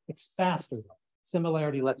 It's faster though.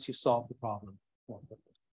 Similarity lets you solve the problem more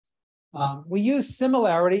quickly. We use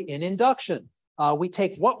similarity in induction. We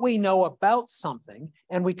take what we know about something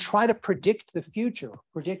and we try to predict the future,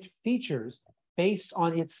 predict features based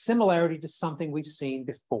on its similarity to something we've seen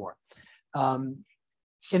before.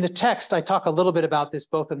 In the text, I talk a little bit about this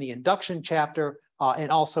both in the induction chapter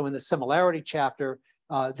and also in the similarity chapter.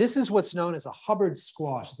 This is what's known as a Hubbard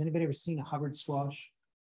squash. Has anybody ever seen a Hubbard squash?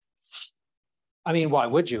 I mean, why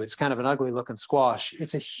would you? It's kind of an ugly looking squash.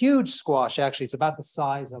 It's a huge squash, actually. It's about the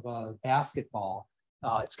size of a basketball.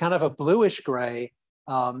 It's kind of a bluish gray,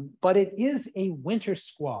 but it is a winter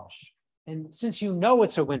squash. And since you know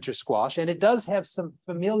it's a winter squash, and it does have some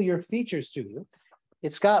familiar features to you,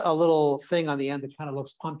 it's got a little thing on the end that kind of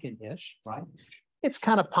looks pumpkin-ish, right? It's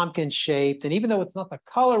kind of pumpkin shaped. And even though it's not the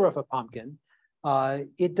color of a pumpkin,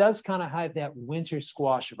 it does kind of have that winter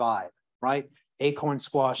squash vibe, right? Acorn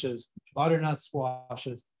squashes, butternut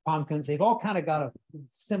squashes, pumpkins, they've all kind of got a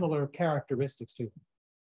similar characteristics to them.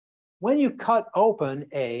 When you cut open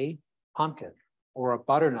a pumpkin or a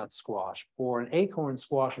butternut squash or an acorn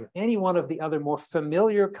squash or any one of the other more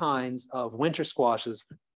familiar kinds of winter squashes,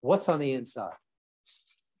 what's on the inside?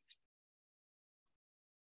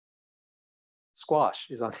 Squash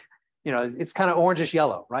is on, you know, it's kind of orangish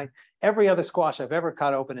yellow, right? Every other squash I've ever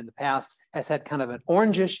cut open in the past has had kind of an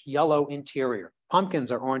orangish yellow interior.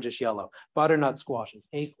 Pumpkins are orangish yellow, butternut squashes,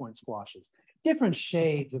 acorn squashes. different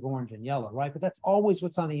shades of orange and yellow, right? But that's always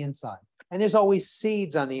what's on the inside. And there's always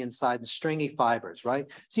seeds on the inside and stringy fibers, right?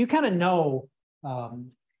 So you kind of know,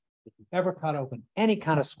 if you've ever cut open any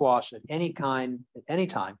kind of squash at any kind, at any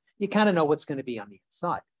time, you kind of know what's going to be on the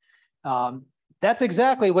inside. That's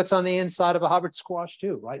exactly what's on the inside of a Hubbard squash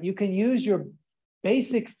too, right? You can use your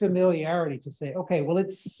basic familiarity to say, okay, well,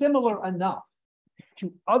 it's similar enough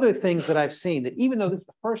to other things that I've seen that even though this is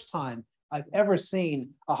the first time I've ever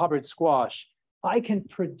seen a Hubbard squash, I can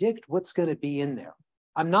predict what's going to be in there.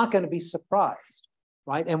 I'm not going to be surprised,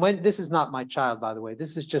 right? And when this is not my child, by the way,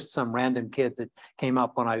 this is just some random kid that came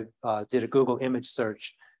up when I did a Google image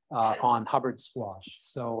search on Hubbard squash.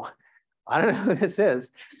 So I don't know who this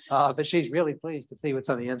is, but she's really pleased to see what's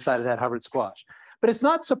on the inside of that Hubbard squash. But it's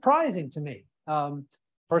not surprising to me.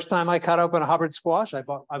 First time I cut open a Hubbard squash,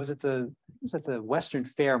 I was at the Western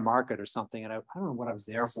Fair Market or something, and I don't know what I was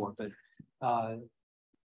there for, but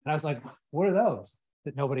and I was like, "What are those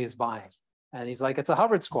that nobody is buying?" And he's like, "It's a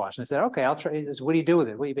Hubbard squash." And I said, "Okay, I'll try." He says, "What do you do with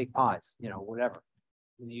it? What do you make pies? You know, whatever.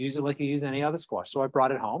 You use it like you use any other squash." So I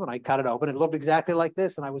brought it home and I cut it open. It looked exactly like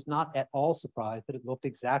this, and I was not at all surprised that it looked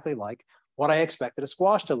exactly like what I expected a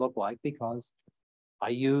squash to look like, because I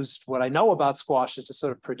used what I know about squashes to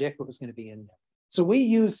sort of predict what was going to be in there. So we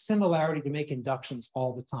use similarity to make inductions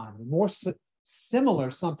all the time. The more similar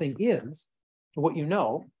something is to what you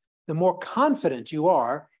know, the more confident you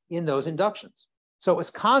are in those inductions. So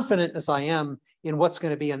as confident as I am in what's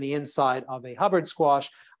going to be on the inside of a Hubbard squash,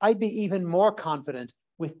 I'd be even more confident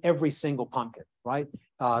with every single pumpkin, right?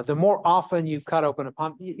 The more often you cut open a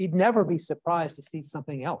pumpkin, you'd never be surprised to see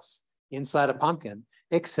something else inside a pumpkin,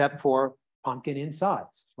 except for pumpkin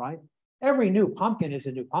insides, right? Every new pumpkin is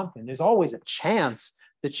a new pumpkin. There's always a chance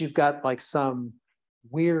that you've got like some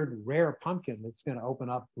weird, rare pumpkin that's going to open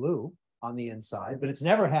up blue on the inside, but it's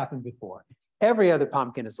never happened before. Every other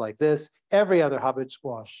pumpkin is like this. Every other Hubbard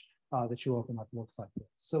squash that you open up looks like this.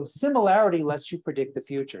 So similarity lets you predict the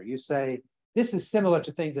future. You say, this is similar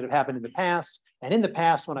to things that have happened in the past. And in the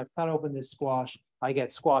past, when I've cut open this squash, I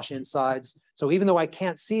get squash insides. So even though I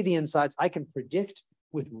can't see the insides, I can predict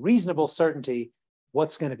with reasonable certainty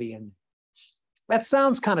what's going to be in there. That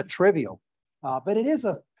sounds kind of trivial, but it's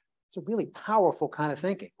a really powerful kind of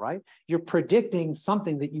thinking, right? You're predicting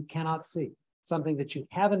something that you cannot see, something that you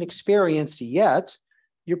haven't experienced yet.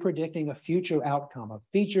 You're predicting a future outcome of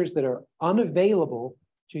features that are unavailable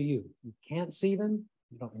to you. You can't see them.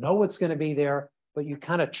 You don't know what's going to be there, but you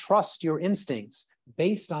kind of trust your instincts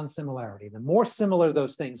based on similarity. The more similar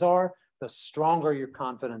those things are, the stronger your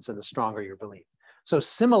confidence and the stronger your belief. So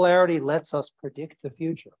similarity lets us predict the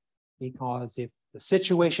future, because if the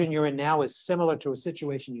situation you're in now is similar to a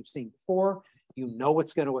situation you've seen before, you know what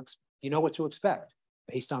to expect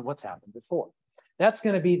based on what's happened before. That's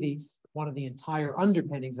going to be one of the entire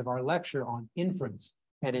underpinnings of our lecture on inference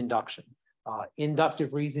and induction.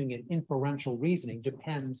 Inductive reasoning and inferential reasoning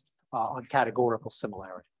depends on categorical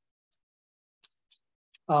similarity.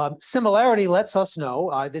 Similarity lets us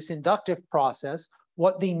know, this inductive process,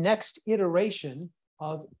 what the next iteration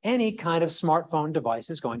of any kind of smartphone device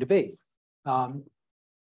is going to be.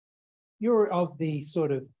 You're of the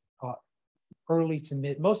sort of early to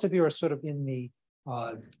mid, most of you are sort of in the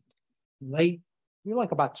late, you're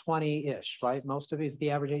like about 20-ish, right? Most of you, is the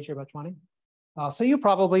average age, you're about 20? So you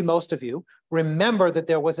probably, most of you, remember that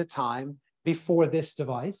there was a time before this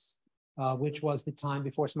device, which was the time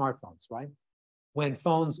before smartphones, right? When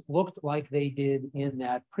phones looked like they did in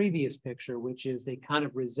that previous picture, which is they kind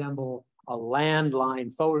of resemble a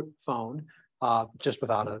landline phone, just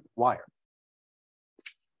without a wire.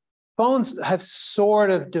 Phones have sort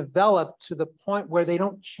of developed to the point where they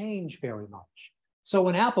don't change very much. So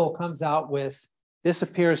when Apple comes out with, this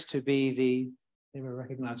appears to be the, anybody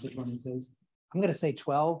recognize which one this is? I'm going to say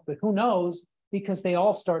 12, but who knows, because they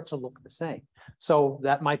all start to look the same. So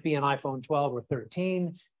that might be an iPhone 12 or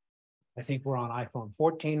 13. I think we're on iPhone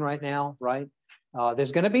 14 right now, right?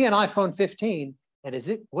 There's going to be an iPhone 15,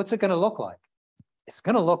 and what's it going to look like? It's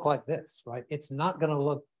going to look like this, right? It's not going to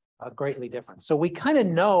look greatly different. So we kind of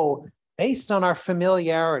know, based on our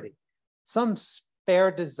familiarity, some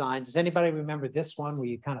spare designs. Does anybody remember this one where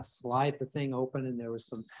you kind of slide the thing open and there was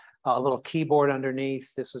some a little keyboard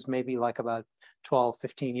underneath? This was maybe like about 12,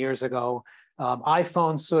 15 years ago.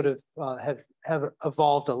 iPhones sort of have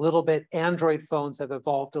evolved a little bit. Android phones have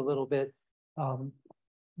evolved a little bit.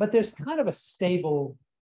 But there's kind of a stable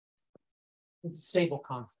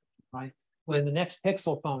concept, right? When the next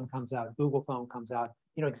Pixel phone comes out, Google phone comes out,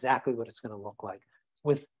 you know exactly what it's going to look like,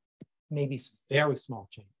 with maybe very small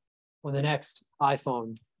change. When the next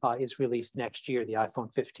iPhone is released next year, the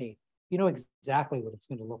iPhone 15, you know exactly what it's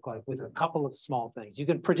going to look like with a couple of small things. You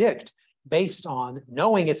can predict based on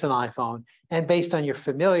knowing it's an iPhone and based on your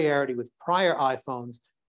familiarity with prior iPhones,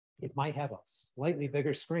 it might have a slightly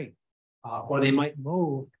bigger screen, or they might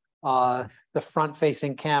move the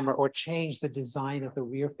front-facing camera or change the design of the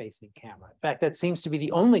rear-facing camera. In fact, that seems to be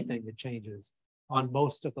the only thing that changes on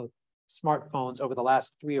most of the smartphones over the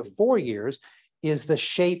last 3 or 4 years is the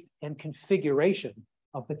shape and configuration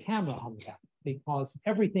of the camera on the back, because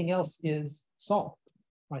everything else is solved,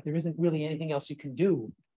 right? There isn't really anything else you can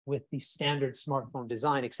do with the standard smartphone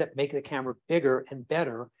design except make the camera bigger and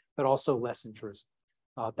better, but also less intrusive.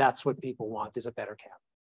 That's what people want, is a better camera.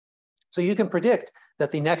 So you can predict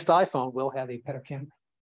that the next iPhone will have a better camera.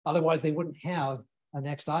 Otherwise, they wouldn't have a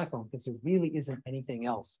next iPhone because there really isn't anything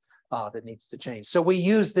else that needs to change. So we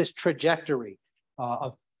use this trajectory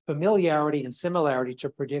of familiarity and similarity to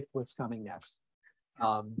predict what's coming next.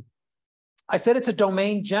 I said it's a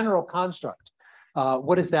domain general construct.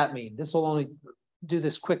 What does that mean? This will only do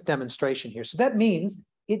this quick demonstration here. So that means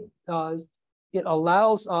it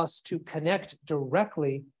allows us to connect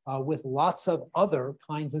directly with lots of other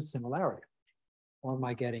kinds of similarity. What am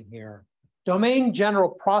I getting here? Domain general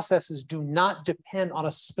processes do not depend on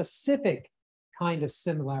a specific kind of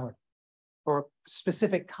similarity or a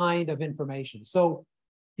specific kind of information. So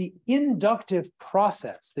the inductive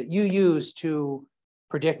process that you use to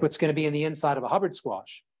predict what's going to be in the inside of a Hubbard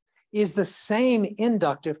squash is the same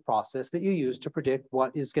inductive process that you use to predict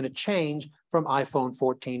what is going to change from iPhone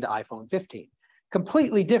 14 to iPhone 15.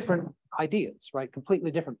 Completely different ideas, right?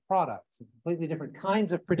 Completely different products, and completely different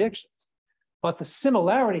kinds of predictions. But the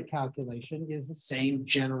similarity calculation is the same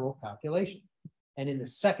general calculation. And in the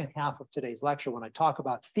second half of today's lecture, when I talk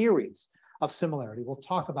about theories of similarity, we'll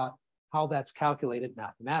talk about how that's calculated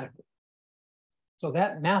mathematically. So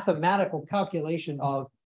that mathematical calculation of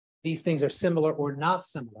these things are similar or not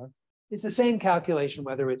similar is the same calculation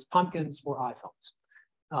whether it's pumpkins or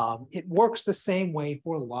iPhones. It works the same way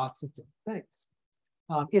for lots of different things.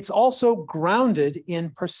 It's also grounded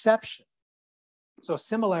in perception. So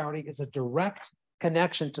similarity is a direct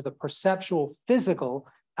connection to the perceptual, physical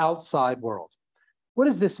outside world. What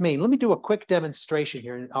does this mean? Let me do a quick demonstration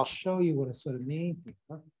here, and I'll show you what it sort of means here.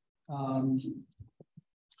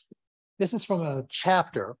 This is from a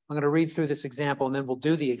chapter. I'm going to read through this example, and then we'll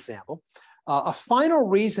do the example. A final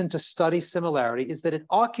reason to study similarity is that it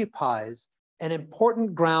occupies an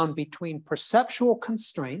important ground between perceptual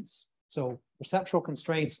constraints. So perceptual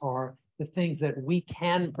constraints are the things that we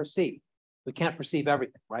can perceive. We can't perceive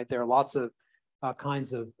everything, right? There are lots of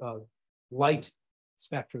kinds of light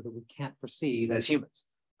spectra that we can't perceive as humans.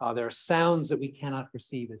 There are sounds that we cannot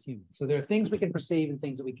perceive as humans. So there are things we can perceive and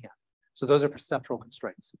things that we can't. So those are perceptual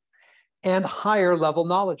constraints. And higher level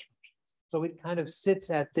knowledge. So it kind of sits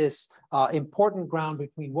at this important ground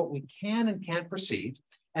between what we can and can't perceive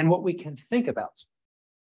and what we can think about.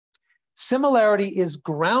 Similarity is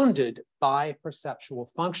grounded by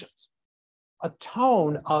perceptual functions. A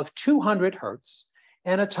tone of 200 hertz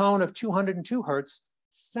and a tone of 202 hertz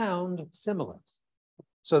sound similar.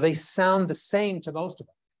 So they sound the same to most of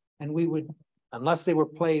us. And we would, unless they were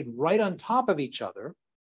played right on top of each other,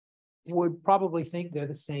 would probably think they're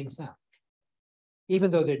the same sound,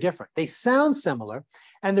 even though they're different. They sound similar.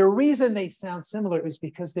 And the reason they sound similar is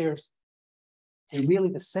because they're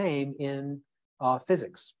really the same in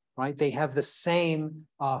physics, right? They have the same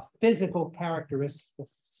physical characteristics. The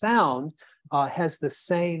sound has the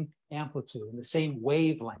same amplitude and the same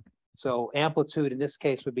wavelength. So amplitude in this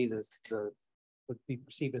case would be would be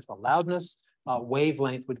perceived as the loudness.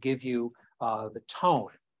 Wavelength would give you the tone.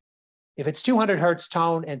 If it's 200 hertz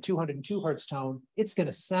tone and 202 hertz tone, it's going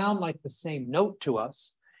to sound like the same note to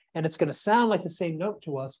us. And it's going to sound like the same note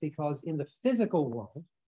to us because in the physical world,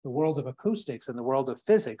 the world of acoustics and the world of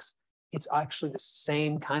physics, it's actually the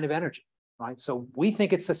same kind of energy, right? So we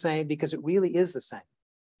think it's the same because it really is the same.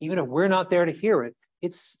 Even if we're not there to hear it,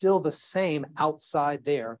 it's still the same outside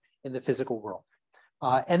there in the physical world.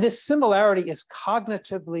 And this similarity is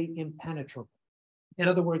cognitively impenetrable. In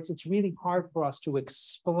other words, it's really hard for us to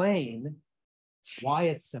explain why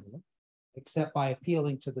it's similar, except by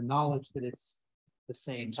appealing to the knowledge that it's the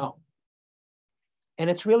same tone. And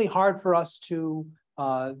it's really hard for us to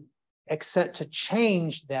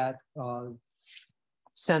change that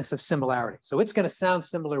sense of similarity. So it's going to sound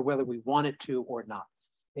similar whether we want it to or not.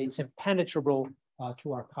 It's impenetrable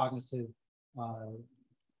to our cognitive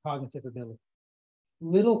ability.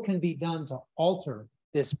 Little can be done to alter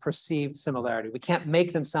this perceived similarity. We can't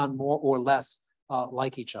make them sound more or less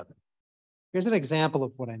like each other. Here's an example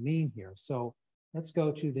of what I mean here. So let's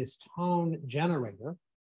go to this tone generator.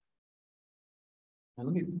 And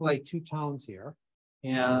let me play two tones here.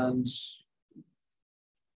 And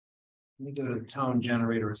Let me go to the tone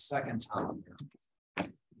generator a second time.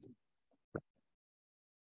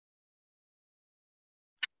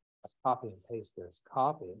 Copy and paste this,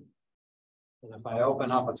 copy. And if I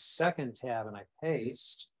open up a second tab and I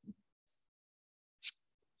paste.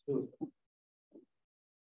 All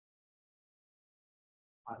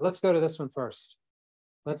right, let's go to this one first.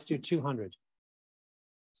 Let's do 200.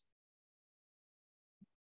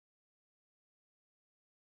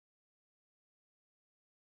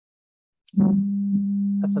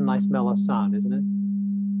 That's a nice mellow sound, isn't it?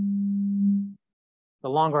 The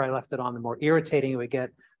longer I left it on, the more irritating it would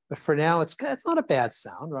get. But for now, it's not a bad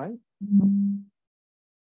sound, right?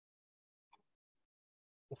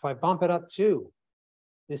 If I bump it up too,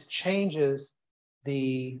 this changes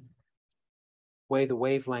the way the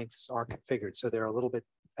wavelengths are configured. So they're a little bit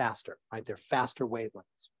faster, right? They're faster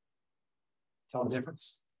wavelengths. Tell the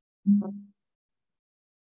difference?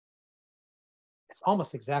 It's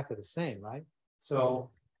almost exactly the same, right? So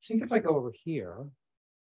I think if I go over here,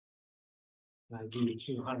 and I do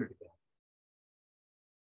 200 again.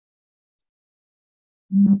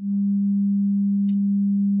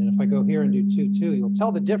 And if I go here and do 2.2, you'll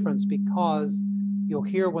tell the difference because you'll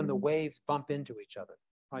hear when the waves bump into each other,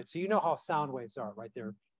 right? So you know how sound waves are, right?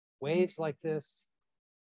 They're waves like this.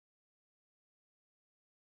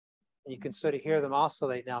 And you can sort of hear them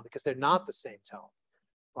oscillate now because they're not the same tone,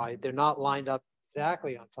 right? They're not lined up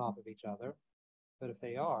exactly on top of each other, but if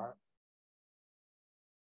they are,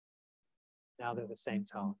 now they're the same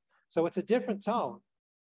tone. So it's a different tone.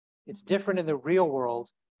 It's different in the real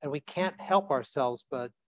world, and we can't help ourselves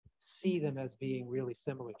but see them as being really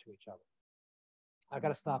similar to each other. I got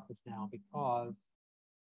to stop this now because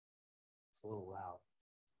it's a little loud.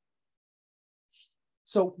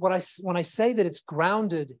 So when I say that it's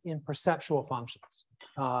grounded in perceptual functions,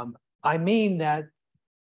 I mean that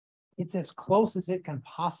it's as close as it can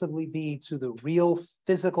possibly be to the real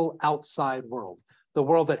physical outside world, the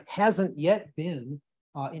world that hasn't yet been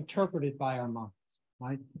interpreted by our minds,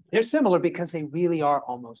 right? They're similar because they really are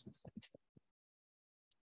almost the same.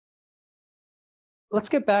 Let's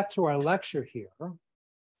get back to our lecture here.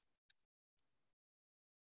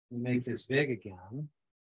 Make this big again.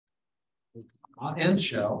 End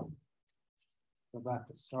show. Go back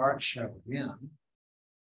to start show again.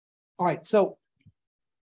 All right, so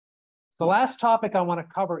the last topic I want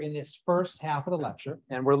to cover in this first half of the lecture,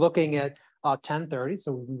 and we're looking at 10:30,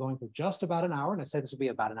 so we've been going for just about an hour, and I said this would be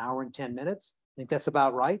about an hour and 10 minutes. I think that's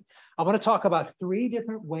about right. I want to talk about 3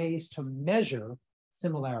 different ways to measure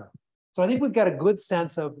similarity. So I think we've got a good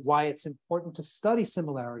sense of why it's important to study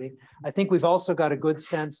similarity. I think we've also got a good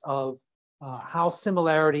sense of how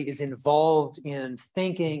similarity is involved in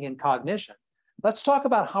thinking and cognition. Let's talk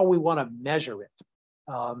about how we want to measure it.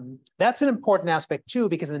 That's an important aspect too,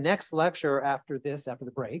 because in the next lecture after this, after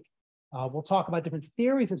the break, we'll talk about different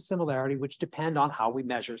theories of similarity which depend on how we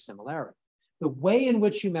measure similarity. The way in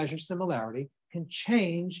which you measure similarity can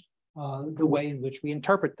change the way in which we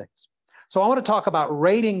interpret things. So I want to talk about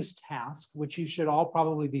ratings tasks, which you should all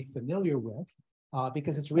probably be familiar with,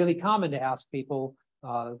 because it's really common to ask people,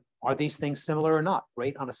 are these things similar or not?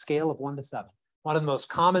 Rate on a scale of 1 to 7. One of the most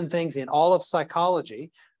common things in all of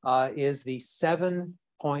psychology is the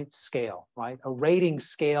 7-point scale, right? A rating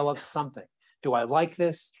scale of something. Do I like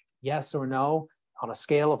this? Yes or no? On a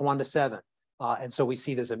scale of 1 to 7. And so we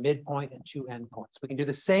see there's a midpoint and 2 endpoints. We can do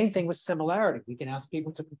the same thing with similarity. We can ask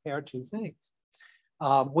people to compare 2 things.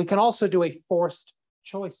 We can also do a forced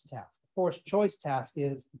choice task. The forced choice task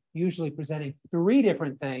is usually presenting 3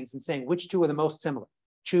 different things and saying which 2 are the most similar.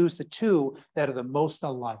 Choose the 2 that are the most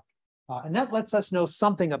alike. And that lets us know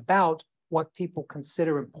something about what people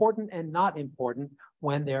consider important and not important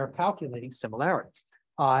when they're calculating similarity.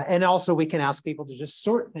 And also we can ask people to just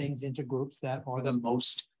sort things into groups that are the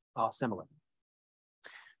most similar.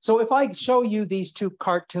 So if I show you these 2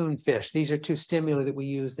 cartoon fish, these are 2 stimuli that we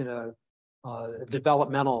used in a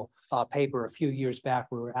developmental paper a few years back.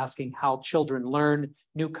 We were asking how children learn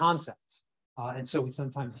new concepts. And so we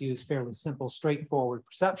sometimes use fairly simple, straightforward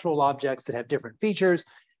perceptual objects that have different features.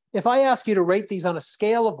 If I ask you to rate these on a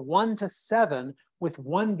scale of 1 to 7, with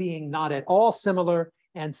 1 being not at all similar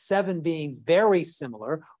and 7 being very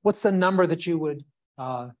similar, what's the number that you would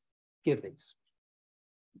give these?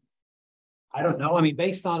 I don't know. I mean,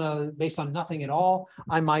 based on nothing at all,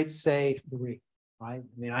 I might say 3. Right?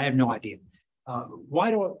 I mean, I have no idea.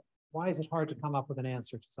 Why is it hard to come up with an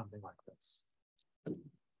answer to something like this?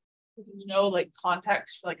 There's no like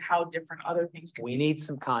context, like how different other things can We be. need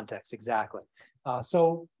some context, exactly.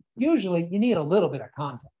 So usually you need a little bit of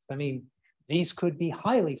context. I mean, these could be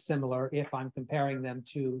highly similar if I'm comparing them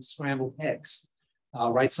to scrambled eggs,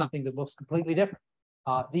 right? Something that looks completely different.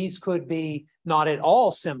 These could be not at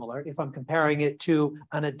all similar if I'm comparing it to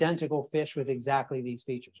an identical fish with exactly these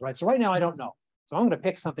features, right? So right now I don't know. So I'm going to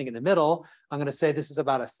pick something in the middle. I'm going to say this is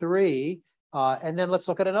about a 3. And then let's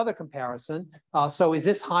look at another comparison. So is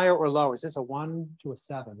this higher or lower? Is this a 1 to a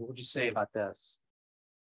 7? What would you say about this?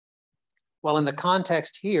 Well, in the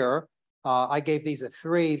context here, I gave these a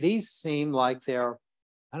 3. These seem like they're,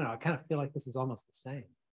 I don't know, I kind of feel like this is almost the same.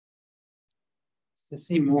 They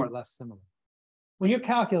seem more or less similar. When you're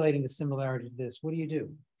calculating the similarity to this, what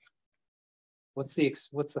do? What's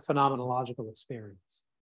the phenomenological experience?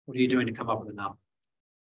 What are you doing to come up with a number?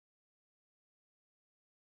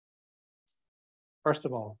 First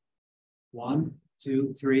of all, 1,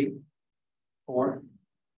 2, 3, 4.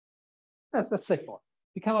 Let's say 4.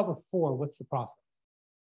 If you come up with 4, what's the process?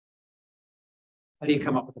 How do you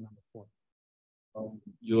come up with the number 4?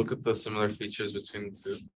 You look at the similar features between the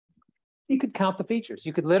two. You could count the features.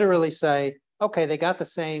 You could literally say, okay, they got the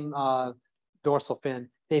same dorsal fin.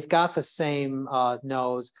 They've got the same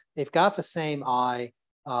nose. They've got the same eye.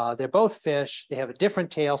 They're both fish. They have a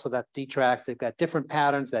different tail, so that detracts. They've got different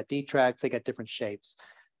patterns that detracts. They got different shapes.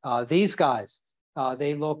 These guys,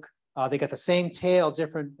 they got the same tail,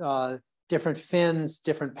 different fins,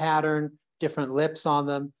 different pattern, different lips on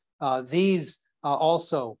them. These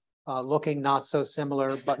also looking not so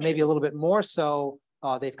similar, but maybe a little bit more so.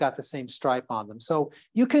 They've got the same stripe on them. So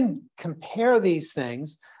you can compare these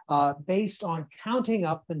things based on counting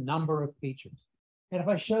up the number of features. And if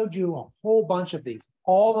I showed you a whole bunch of these,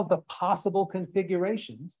 all of the possible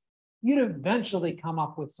configurations, you'd eventually come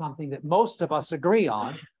up with something that most of us agree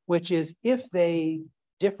on, which is if they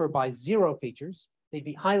differ by 0 features, they'd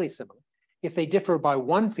be highly similar. If they differ by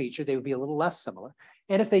 1 feature, they would be a little less similar.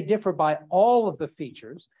 And if they differ by all of the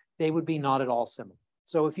features, they would be not at all similar.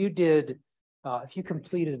 So if you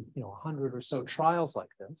completed 100 or so trials like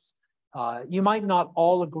this, you might not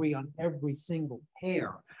all agree on every single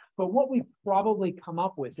pair, but what we probably come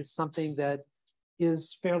up with is something that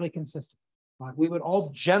is fairly consistent. We would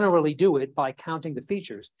all generally do it by counting the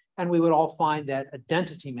features, and we would all find that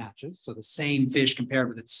identity matches, so the same fish compared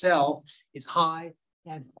with itself, is high,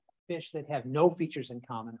 and fish that have no features in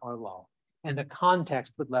common are low. And the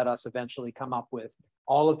context would let us eventually come up with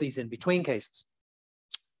all of these in-between cases.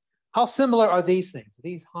 How similar are these things? Are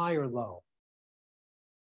these high or low?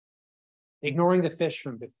 Ignoring the fish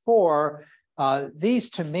from before,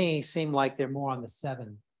 these to me seem like they're more on the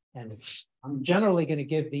 7 end. I'm generally going to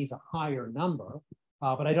give these a higher number,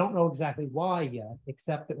 but I don't know exactly why yet,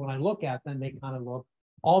 except that when I look at them, they kind of look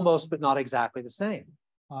almost but not exactly the same.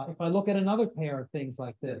 If I look at another pair of things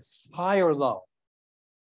like this, high or low,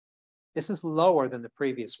 this is lower than the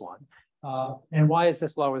previous one. And why is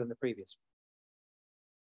this lower than the previous one?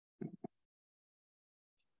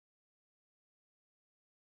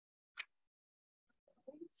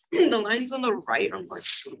 The lines on the right are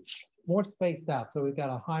more spaced out. So we've got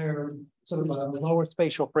a higher, sort of a lower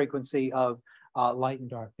spatial frequency of light and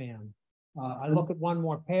dark bands. I look at one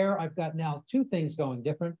more pair. I've got now 2 things going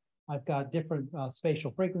different. I've got different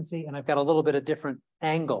spatial frequency, and I've got a little bit of different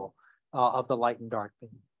angle of the light and dark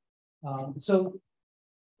band. So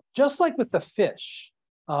just like with the fish,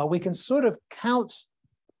 we can sort of count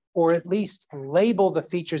or at least label the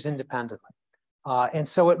features independently. And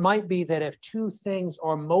so it might be that if 2 things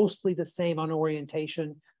are mostly the same on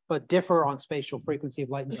orientation, but differ on spatial frequency of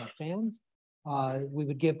light and dark bands, we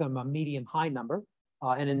would give them a medium high number.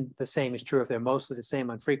 And then the same is true if they're mostly the same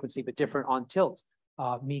on frequency, but different on tilt,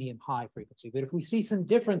 medium high frequency. But if we see some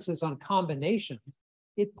differences on combination,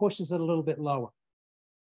 it pushes it a little bit lower.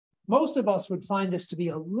 Most of us would find this to be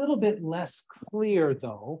a little bit less clear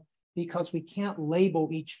though, because we can't label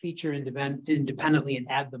each feature independently and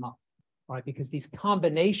add them up. Right, because these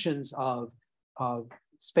combinations of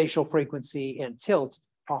spatial frequency and tilt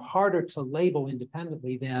are harder to label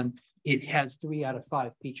independently than it has 3 out of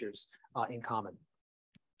 5 features in common.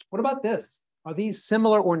 What about this? Are these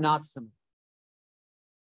similar or not similar?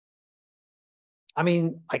 I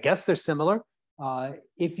mean, I guess they're similar.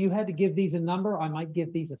 If you had to give these a number, I might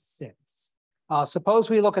give these a 6. Suppose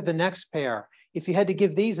we look at the next pair. If you had to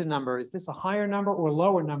give these a number, is this a higher number or a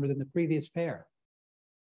lower number than the previous pair?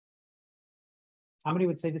 How many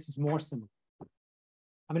would say this is more similar?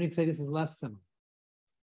 How many would say this is less similar?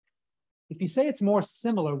 If you say it's more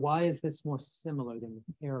similar, why is this more similar than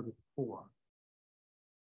the pair before?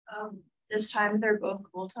 This time they're both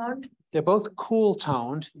cool toned. They're both cool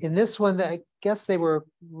toned. In this one, I guess they were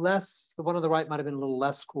less, the one on the right might have been a little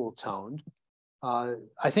less cool toned. I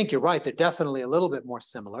think you're right. They're definitely a little bit more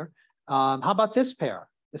similar. How about this pair?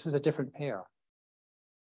 This is a different pair.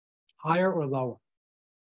 Higher or lower?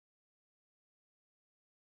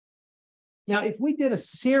 Now, if we did a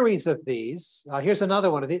series of these, here's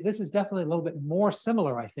another one of these. This is definitely a little bit more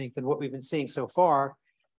similar, I think, than what we've been seeing so far.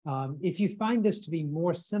 If you find this to be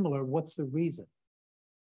more similar, what's the reason?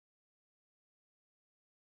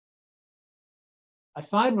 I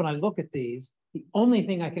find when I look at these, the only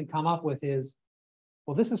thing I can come up with is,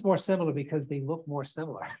 well, this is more similar because they look more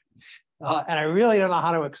similar. And I really don't know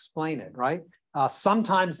how to explain it, right?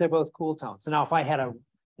 Sometimes they're both cool tones. So now if I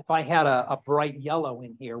had a bright yellow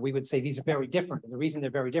in here, we would say these are very different. And the reason they're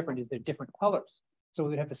very different is they're different colors. So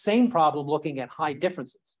we would have the same problem looking at high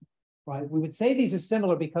differences, right? We would say these are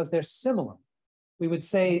similar because they're similar. We would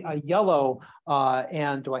say a yellow,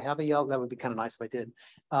 and do I have a yellow? That would be kind of nice if I did.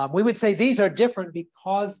 We would say these are different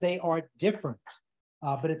because they are different,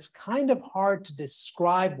 but it's kind of hard to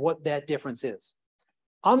describe what that difference is.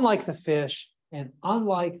 Unlike the fish and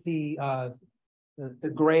unlike the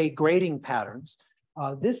gray grading patterns,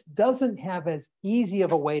 this doesn't have as easy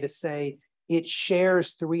of a way to say it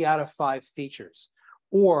shares 3 out of 5 features,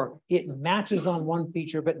 or it matches on one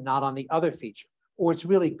feature but not on the other feature, or it's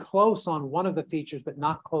really close on one of the features but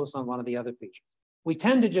not close on one of the other features. We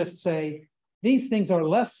tend to just say these things are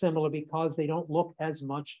less similar because they don't look as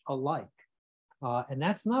much alike. And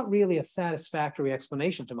that's not really a satisfactory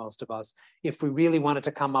explanation to most of us if we really wanted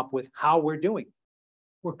to come up with how we're doing.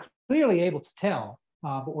 We're clearly able to tell,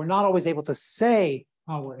 but we're not always able to say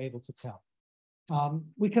how we're able to tell.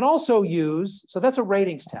 We can also use, so that's a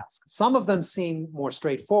ratings task. Some of them seem more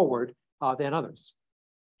straightforward than others.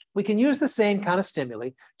 We can use the same kind of stimuli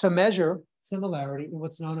to measure similarity in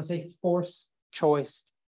what's known as a forced choice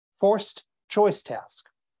task.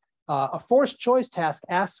 A forced choice task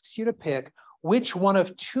asks you to pick which one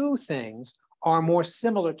of 2 things are more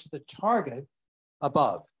similar to the target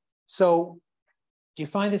above. So do you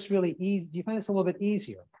find this really easy? Do you find this a little bit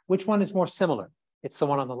easier? Which one is more similar? It's the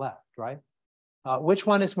one on the left, right? Which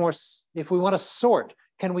one is more, if we want to sort,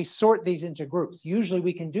 can we sort these into groups? Usually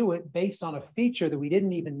we can do it based on a feature that we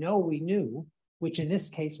didn't even know we knew, which in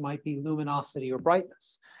this case might be luminosity or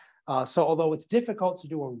brightness. So although it's difficult to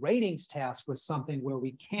do a ratings task with something where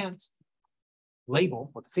we can't label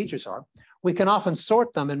what the features are, we can often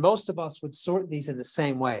sort them, and most of us would sort these in the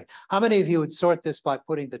same way. How many of you would sort this by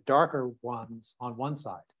putting the darker ones on one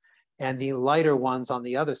side and the lighter ones on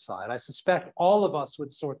the other side? I suspect all of us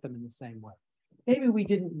would sort them in the same way. Maybe we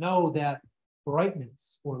didn't know that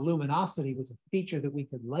brightness or luminosity was a feature that we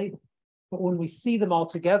could label, but when we see them all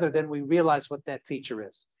together, then we realize what that feature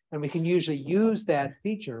is, and we can usually use that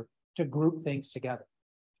feature to group things together.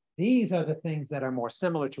 These are the things that are more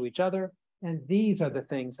similar to each other, and these are the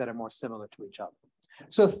things that are more similar to each other.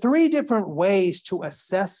 So 3 different ways to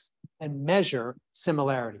assess and measure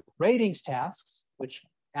similarity. Ratings tasks, which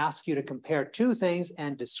ask you to compare 2 things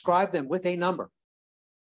and describe them with a number.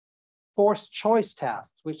 Forced choice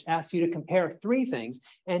tasks, which ask you to compare 3 things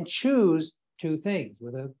and choose 2 things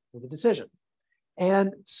with a decision.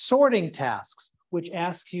 And sorting tasks, which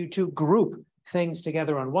asks you to group things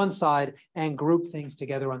together on one side and group things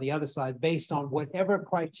together on the other side based on whatever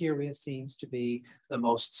criteria seems to be the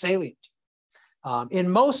most salient. In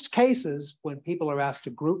most cases, when people are asked to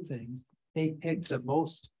group things, they pick the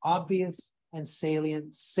most obvious and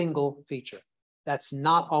salient single feature. That's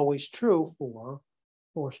not always true for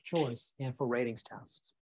forced choice and for ratings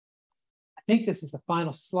tasks. I think this is the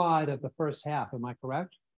final slide of the first half. Am I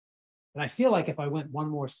correct? And I feel like if I went one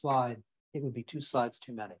more slide, it would be 2 slides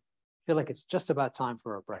too many. I feel like it's just about time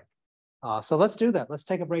for a break. So let's do that. Let's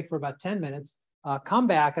take a break for about 10 minutes. Come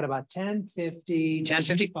back at about 10:50,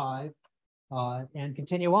 10:55, and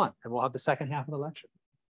continue on. And we'll have the second half of the lecture.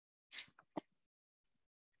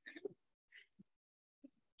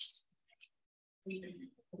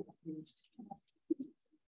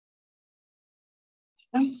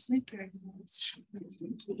 I'm sleeping.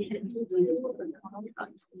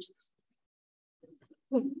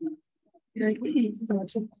 You're like, wait,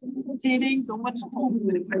 dating so much home.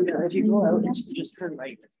 If you go out, it's just her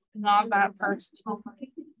right. Not that person.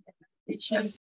 It's just